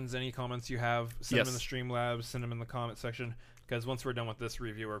questions, any comments you have, send them in the Streamlabs, send them in the comment section, because once we're done with this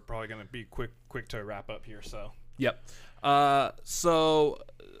review, we're probably going to be quick to wrap up here. So yep. So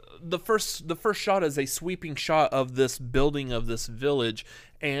the first shot is a sweeping shot of this building, of this village,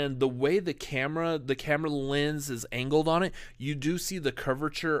 and the way the camera lens is angled on it, you do see the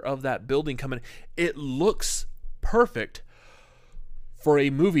curvature of that building coming. It looks perfect for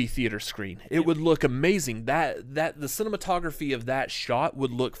a movie theater screen. It would look amazing. That the cinematography of that shot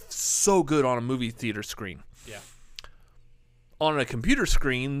would look so good on a movie theater screen. Yeah. On a computer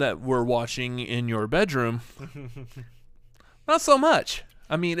screen that we're watching in your bedroom, not so much.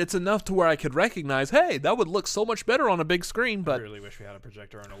 I mean, it's enough to where I could recognize, hey, that would look so much better on a big screen. But I really wish we had a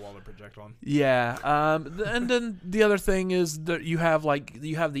projector and a wall to project on. Yeah. And then the other thing is that you have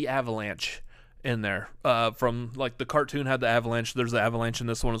the avalanche in there. From like the cartoon had the avalanche. There's the avalanche in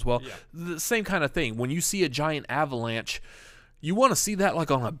this one as well. Yeah. The same kind of thing. When you see a giant avalanche, you want to see that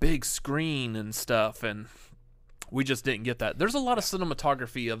like on a big screen and stuff. And we just didn't get that. There's a lot of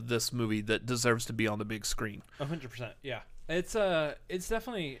cinematography of this movie that deserves to be on the big screen. 100%. Yeah. It's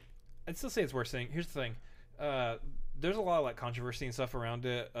definitely, I'd still say it's worth seeing. Here's the thing. There's a lot of like controversy and stuff around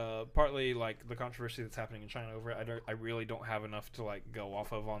it. Partly like the controversy that's happening in China over it. I really don't have enough to like go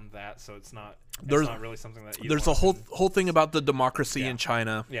off of on that. So it's not really something that there's a whole thing about the democracy in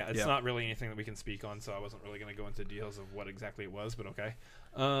China. Yeah. It's not really anything that we can speak on. So I wasn't really going to go into details of what exactly it was, but okay.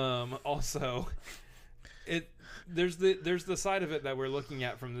 Also, there's the side of it that we're looking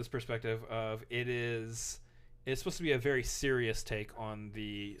at from this perspective of it's supposed to be a very serious take on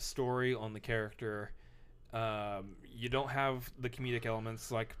the story, on the character. You don't have the comedic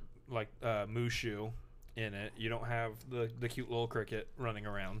elements like Mushu in it. You don't have the cute little cricket running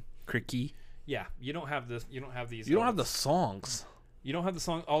around. Cricky. Yeah, you don't have this. You don't have these. You don't have the songs. You don't have the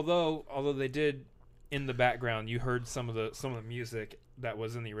song. Although they did in the background, you heard some of the music that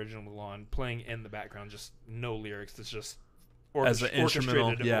was in the original Mulan playing in the background. Just no lyrics. It's just as an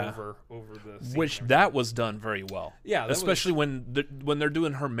instrumental, over the scene. Which that was done very well. Yeah, especially when they're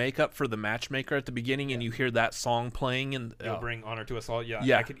doing her makeup for the matchmaker at the beginning, and you hear that song playing, and You'll Bring Honor to Us All.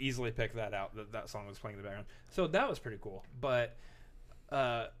 Yeah, I could easily pick that out. That song was playing in the background, so that was pretty cool. But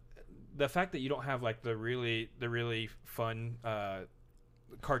the fact that you don't have like the really fun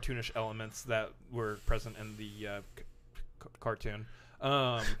cartoonish elements that were present in the cartoon.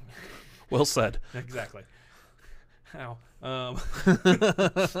 Well said. Exactly. How? They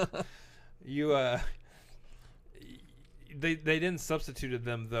didn't substituted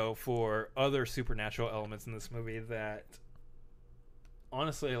them though for other supernatural elements in this movie that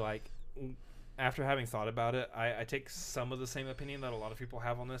honestly, like, after having thought about it, I take some of the same opinion that a lot of people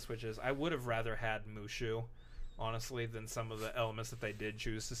have on this, which is I would have rather had Mushu, honestly, than some of the elements that they did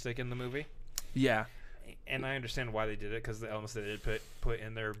choose to stick in the movie. Yeah. And I understand why they did it, because the elements they did put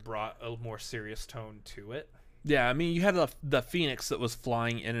in there brought a more serious tone to it. Yeah, I mean, you had the Phoenix that was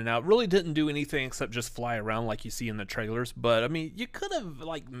flying in and out. Really didn't do anything except just fly around like you see in the trailers. But I mean, you could have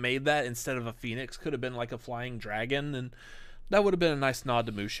like made that instead of a Phoenix. Could have been like a flying dragon, and that would have been a nice nod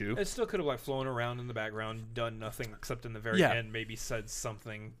to Mushu. It still could have like flown around in the background, done nothing except in the very end, maybe said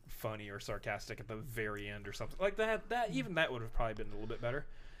something funny or sarcastic at the very end or something like that. Even that would have probably been a little bit better.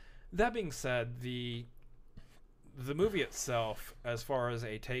 That being said, the movie itself, as far as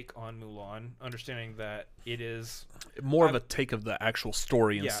a take on Mulan, understanding that it is more of a take of the actual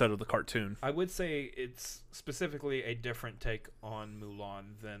story instead of the cartoon. I would say it's specifically a different take on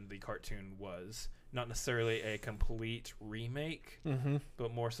Mulan than the cartoon was. Not necessarily a complete remake,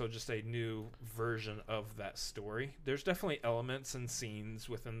 but more so just a new version of that story. There's definitely elements and scenes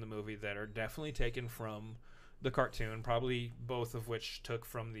within the movie that are definitely taken from the cartoon, probably both of which took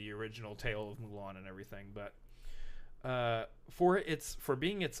from the original Tale of Mulan and everything, but for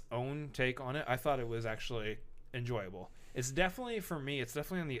being its own take on it, I thought it was actually enjoyable. It's definitely, for me, it's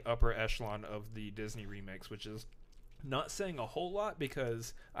definitely in the upper echelon of the Disney remakes, which is not saying a whole lot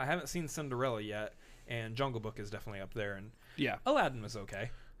because I haven't seen Cinderella yet, and Jungle Book is definitely up there, and Aladdin was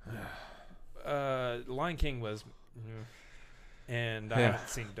okay. Lion King was, and I haven't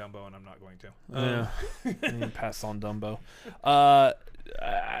seen Dumbo, and I'm not going to. Pass on Dumbo. I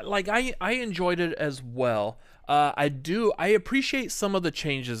enjoyed it as well. I appreciate some of the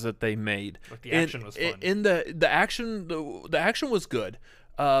changes that they made. Like the action was fun. The action was good.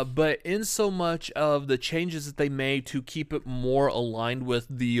 But in so much of the changes that they made to keep it more aligned with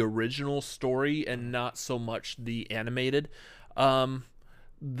the original story and not so much the animated,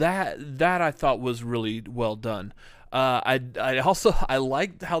 that I thought was really well done. I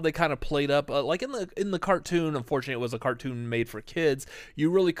liked how they kind of played up like in the cartoon. Unfortunately, it was a cartoon made for kids.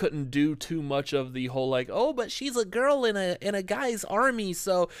 You really couldn't do too much of the whole like, oh, but she's a girl in a guy's army,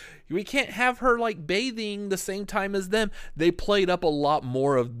 so we can't have her like bathing the same time as them. They played up a lot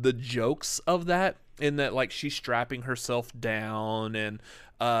more of the jokes of that, in that like she's strapping herself down and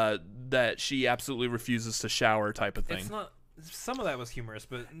that she absolutely refuses to shower type of thing. It's not. Some of that was humorous,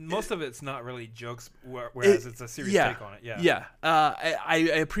 but most of it's not really jokes, whereas it's a serious take on it. I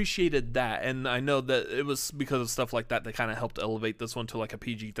appreciated that, and I know that it was because of stuff like that kind of helped elevate this one to like a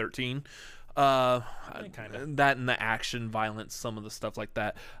PG-13. That and the action, violence, some of the stuff like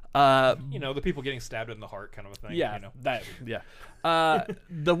that. The people getting stabbed in the heart kind of a thing.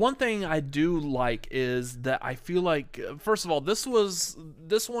 The one thing I do like is that I feel like, first of all, this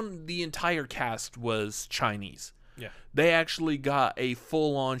one, the entire cast was Chinese. Yeah. They actually got a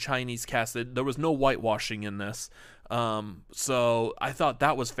full-on Chinese cast. There was no whitewashing in this. So I thought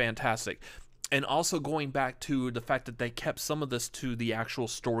that was fantastic. And also going back to the fact that they kept some of this to the actual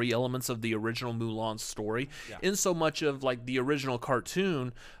story elements of the original Mulan story. Yeah. In so much of like the original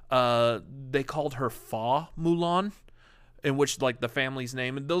cartoon, they called her Fa Mulan, in which like the family's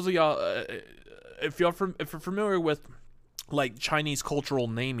name. And those of y'all, if you're familiar with like Chinese cultural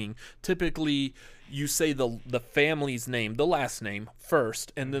naming, typically you say the family's name, the last name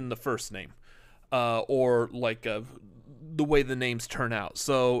first, and then the first name, or like the way the names turn out.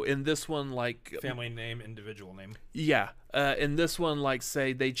 So in this one, like family name, individual name. Yeah. In this one, like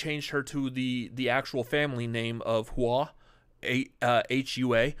say they changed her to the actual family name of Hua,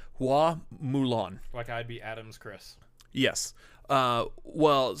 H-U-A, Hua Mulan. Like I'd be Adams Chris. Yes.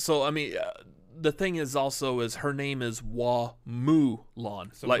 Well, so I mean. The thing is also is her name is Hua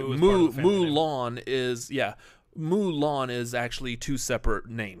Mulan. So like Mulan is Mulan is actually two separate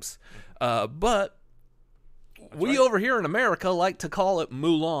names. But we over here in America like to call it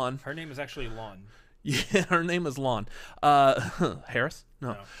Mulan. Her name is actually Lon. Yeah, her name is Lon. Harris?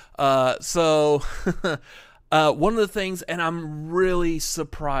 No. So one of the things, and I'm really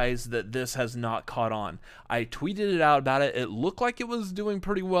surprised that this has not caught on. I tweeted it out about it. It looked like it was doing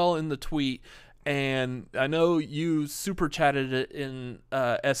pretty well in the tweet, and I know you super chatted it in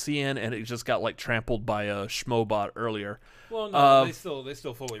SCN, and it just got like trampled by a schmobot earlier. Well, no, they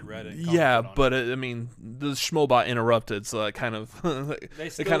still fully read it. Yeah, but I mean, the schmobot interrupted, so I kind of they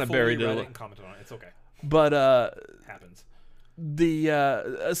kind of buried it and commented on it. It's okay. But happens. The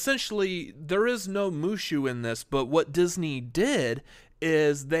essentially there is no Mushu in this, but what Disney did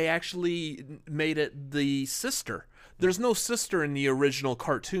is they actually made it the sister. There's no sister in the original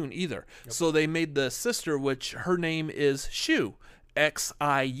cartoon either. Yep. So they made the sister, which her name is Xiu,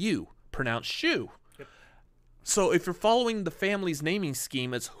 X-I-U, pronounced Xiu. Yep. So if you're following the family's naming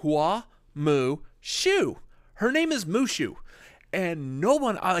scheme, it's Hua Mu Xiu. Her name is Mushu. And no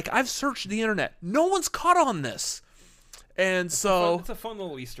one, I've searched the internet, no one's caught on this. And so it's a fun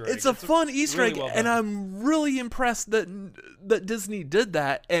little Easter egg. it's a fun Easter really egg, well and done. I'm really impressed that Disney did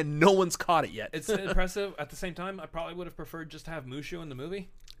that, and no one's caught it yet. It's impressive. At the same time, I probably would have preferred just to have Mushu in the movie.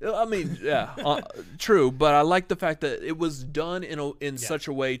 I mean, yeah, true, but I like the fact that it was done in such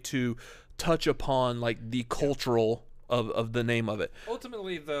a way to touch upon like the cultural of the name of it.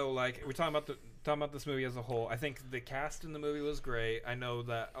 Ultimately, though, like we're talking about this movie as a whole, I think the cast in the movie was great. I know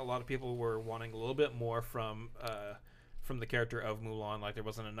that a lot of people were wanting a little bit more from the character of Mulan. Like there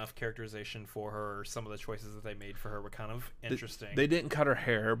wasn't enough characterization for her. Or some of the choices that they made for her were kind of interesting. They didn't cut her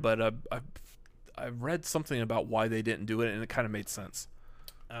hair, but I read something about why they didn't do it, and it kind of made sense.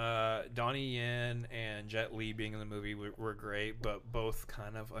 Donnie Yen and Jet Li being in the movie were great, but both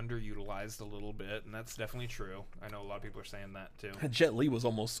kind of underutilized a little bit, and that's definitely true. I know a lot of people are saying that too. Jet Li was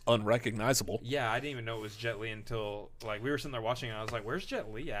almost unrecognizable. Yeah, I didn't even know it was Jet Li until like we were sitting there watching it. And I was like, "Where's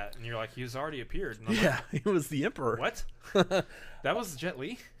Jet Li at?" And you're like, "He's already appeared." And I'm Yeah, he was the emperor. Like, what? That was Jet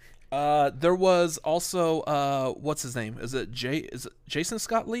Li? There was also what's his name? Is it Jason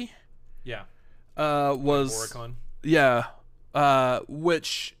Scott Lee? Yeah. Was Oricon. Yeah.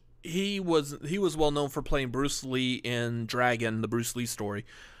 Which he was well known for playing Bruce Lee in Dragon, the Bruce Lee story.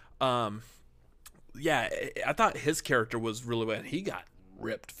 Yeah, I thought his character was really well. He got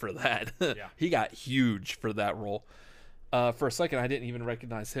ripped for that. Yeah. He got huge for that role. For a second, I didn't even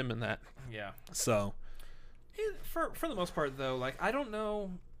recognize him in that. Yeah. So, For the most part, though, like I don't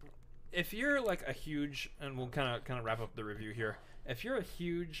know if you're like a huge, and we'll kind of wrap up the review here. If you're a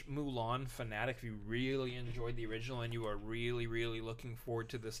huge Mulan fanatic, if you really enjoyed the original and you are really, really looking forward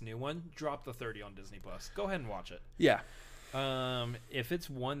to this new one, drop the 30 on Disney Plus. Go ahead and watch it. yeah. If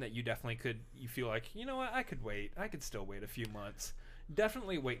it's one that you definitely you feel like, you know what, I could wait. I could still wait a few months.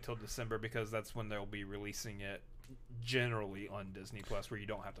 Definitely wait till December because that's when they'll be releasing it generally on Disney Plus, where you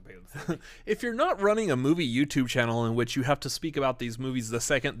don't have to pay the 30. If you're not running a movie YouTube channel in which you have to speak about these movies the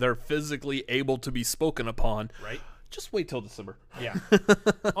second they're physically able to be spoken upon, Right? just wait till December. Yeah,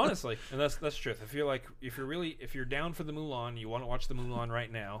 honestly, and that's the truth. If you're down for the Mulan, you want to watch the Mulan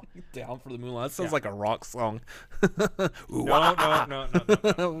right now. Down for the Mulan. That sounds Yeah. like a rock song.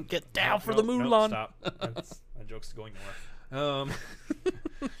 No. Get down for No, the no, Mulan. stop. That joke's going nowhere.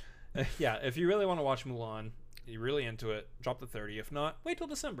 Yeah, if you really want to watch Mulan, you're really into it, drop the 30. If not, wait till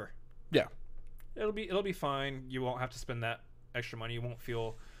December. Yeah. It'll be fine. You won't have to spend that extra money. You won't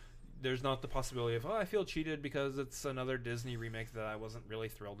feel. There's not the possibility of, I feel cheated because it's another Disney remake that I wasn't really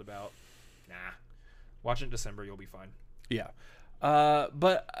thrilled about. Nah. Watch it in December, you'll be fine. Yeah.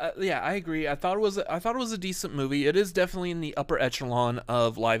 But yeah, I agree. I thought it was a decent movie. It is definitely in the upper echelon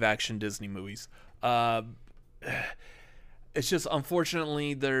of live action Disney movies. It's just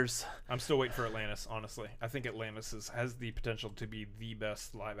unfortunately I'm still waiting for Atlantis, honestly. I think Atlantis has the potential to be the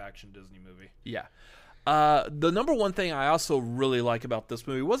best live action Disney movie. yeah. The number one thing I also really like about this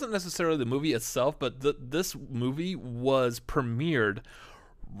movie wasn't necessarily the movie itself, but this movie was premiered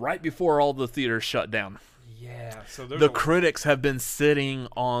right before all the theaters shut down. Yeah, so there's The critics have been sitting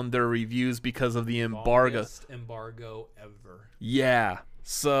on their reviews because of the embargo. longest embargo ever. Yeah.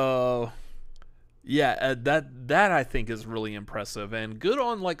 So, yeah, that I think is really impressive, and good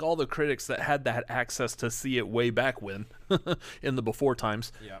on like all the critics that had that access to see it way back when, in the before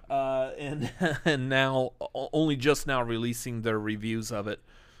times. Yeah. And now only just now releasing their reviews of it.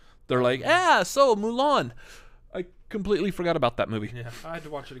 They're like, so Mulan. I completely forgot about that movie. Yeah, I had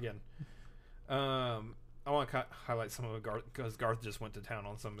to watch it again. I want to highlight some of it because Garth just went to town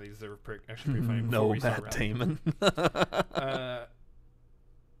on some of these. They were actually pretty funny. No, Matt Damon.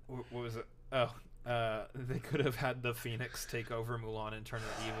 What was it? Oh, they could have had the Phoenix take over Mulan and turn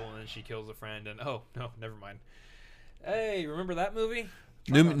her evil, and then she kills a friend. And oh no, never mind. Hey, remember that movie?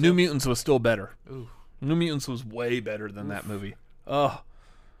 New Mutants was still better. Ooh. New Mutants was way better than that movie. Oh.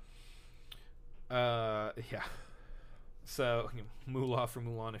 Yeah. So Moolah for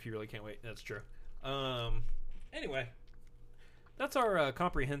Mulan, if you really can't wait. That's true. Anyway, that's our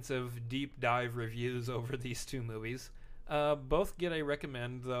comprehensive deep dive reviews over these two movies. Both get a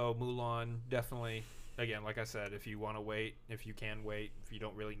recommend, though. Mulan definitely, again, like I said, if you want to wait, if you can wait, if you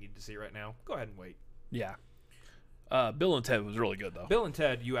don't really need to see it right now, go ahead and wait. Yeah. Bill and Ted was really good, though. Bill and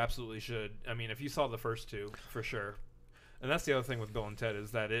Ted, you absolutely should. I mean, if you saw the first two, for sure. And that's the other thing with Bill and Ted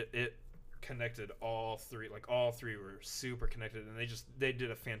is that it connected all three. Like, all three were super connected, and they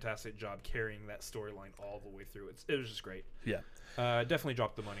did a fantastic job carrying that storyline all the way through. It was just great. Yeah. Definitely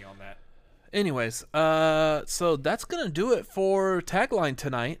dropped the money on that. Anyways, so that's going to do it for Tagline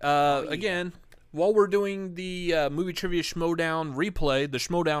tonight. Again, while we're doing the Movie Trivia Schmodown replay, the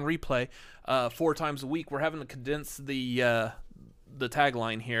Schmodown replay, 4 times a week, we're having to condense the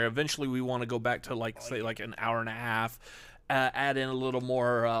tagline here. Eventually, we want to go back to, like, say, like an hour and a half. add in a little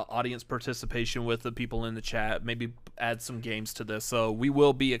more audience participation with the people in the chat. Maybe add some games to this. So we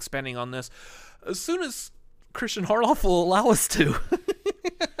will be expanding on this as soon as Christian Harloff will allow us to.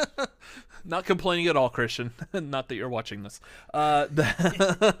 Not complaining at all, Christian. Not that you're watching this. But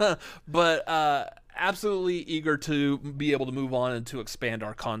absolutely eager to be able to move on and to expand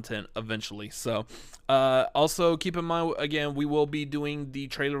our content eventually. So also keep in mind, again, we will be doing the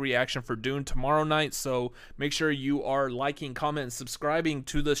trailer reaction for Dune tomorrow night. So make sure you are liking, commenting, and subscribing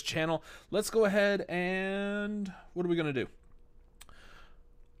to this channel. Let's go ahead and what are we going to do?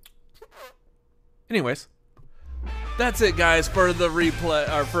 Anyways. That's it, guys, for the replay,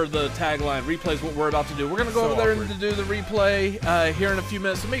 or for the tagline. Replay is what we're about to do. We're going to go over there and do the replay here in a few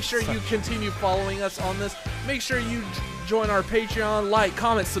minutes. So make sure you continue following us on this. Make sure you join our Patreon, like,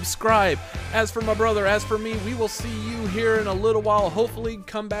 comment, subscribe. As for my brother, as for me, we will see you here in a little while. Hopefully,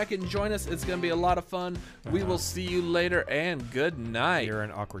 come back and join us. It's going to be a lot of fun. We will see you later, and good night. You're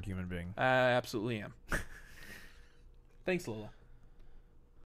an awkward human being. I absolutely am. Thanks, Lola.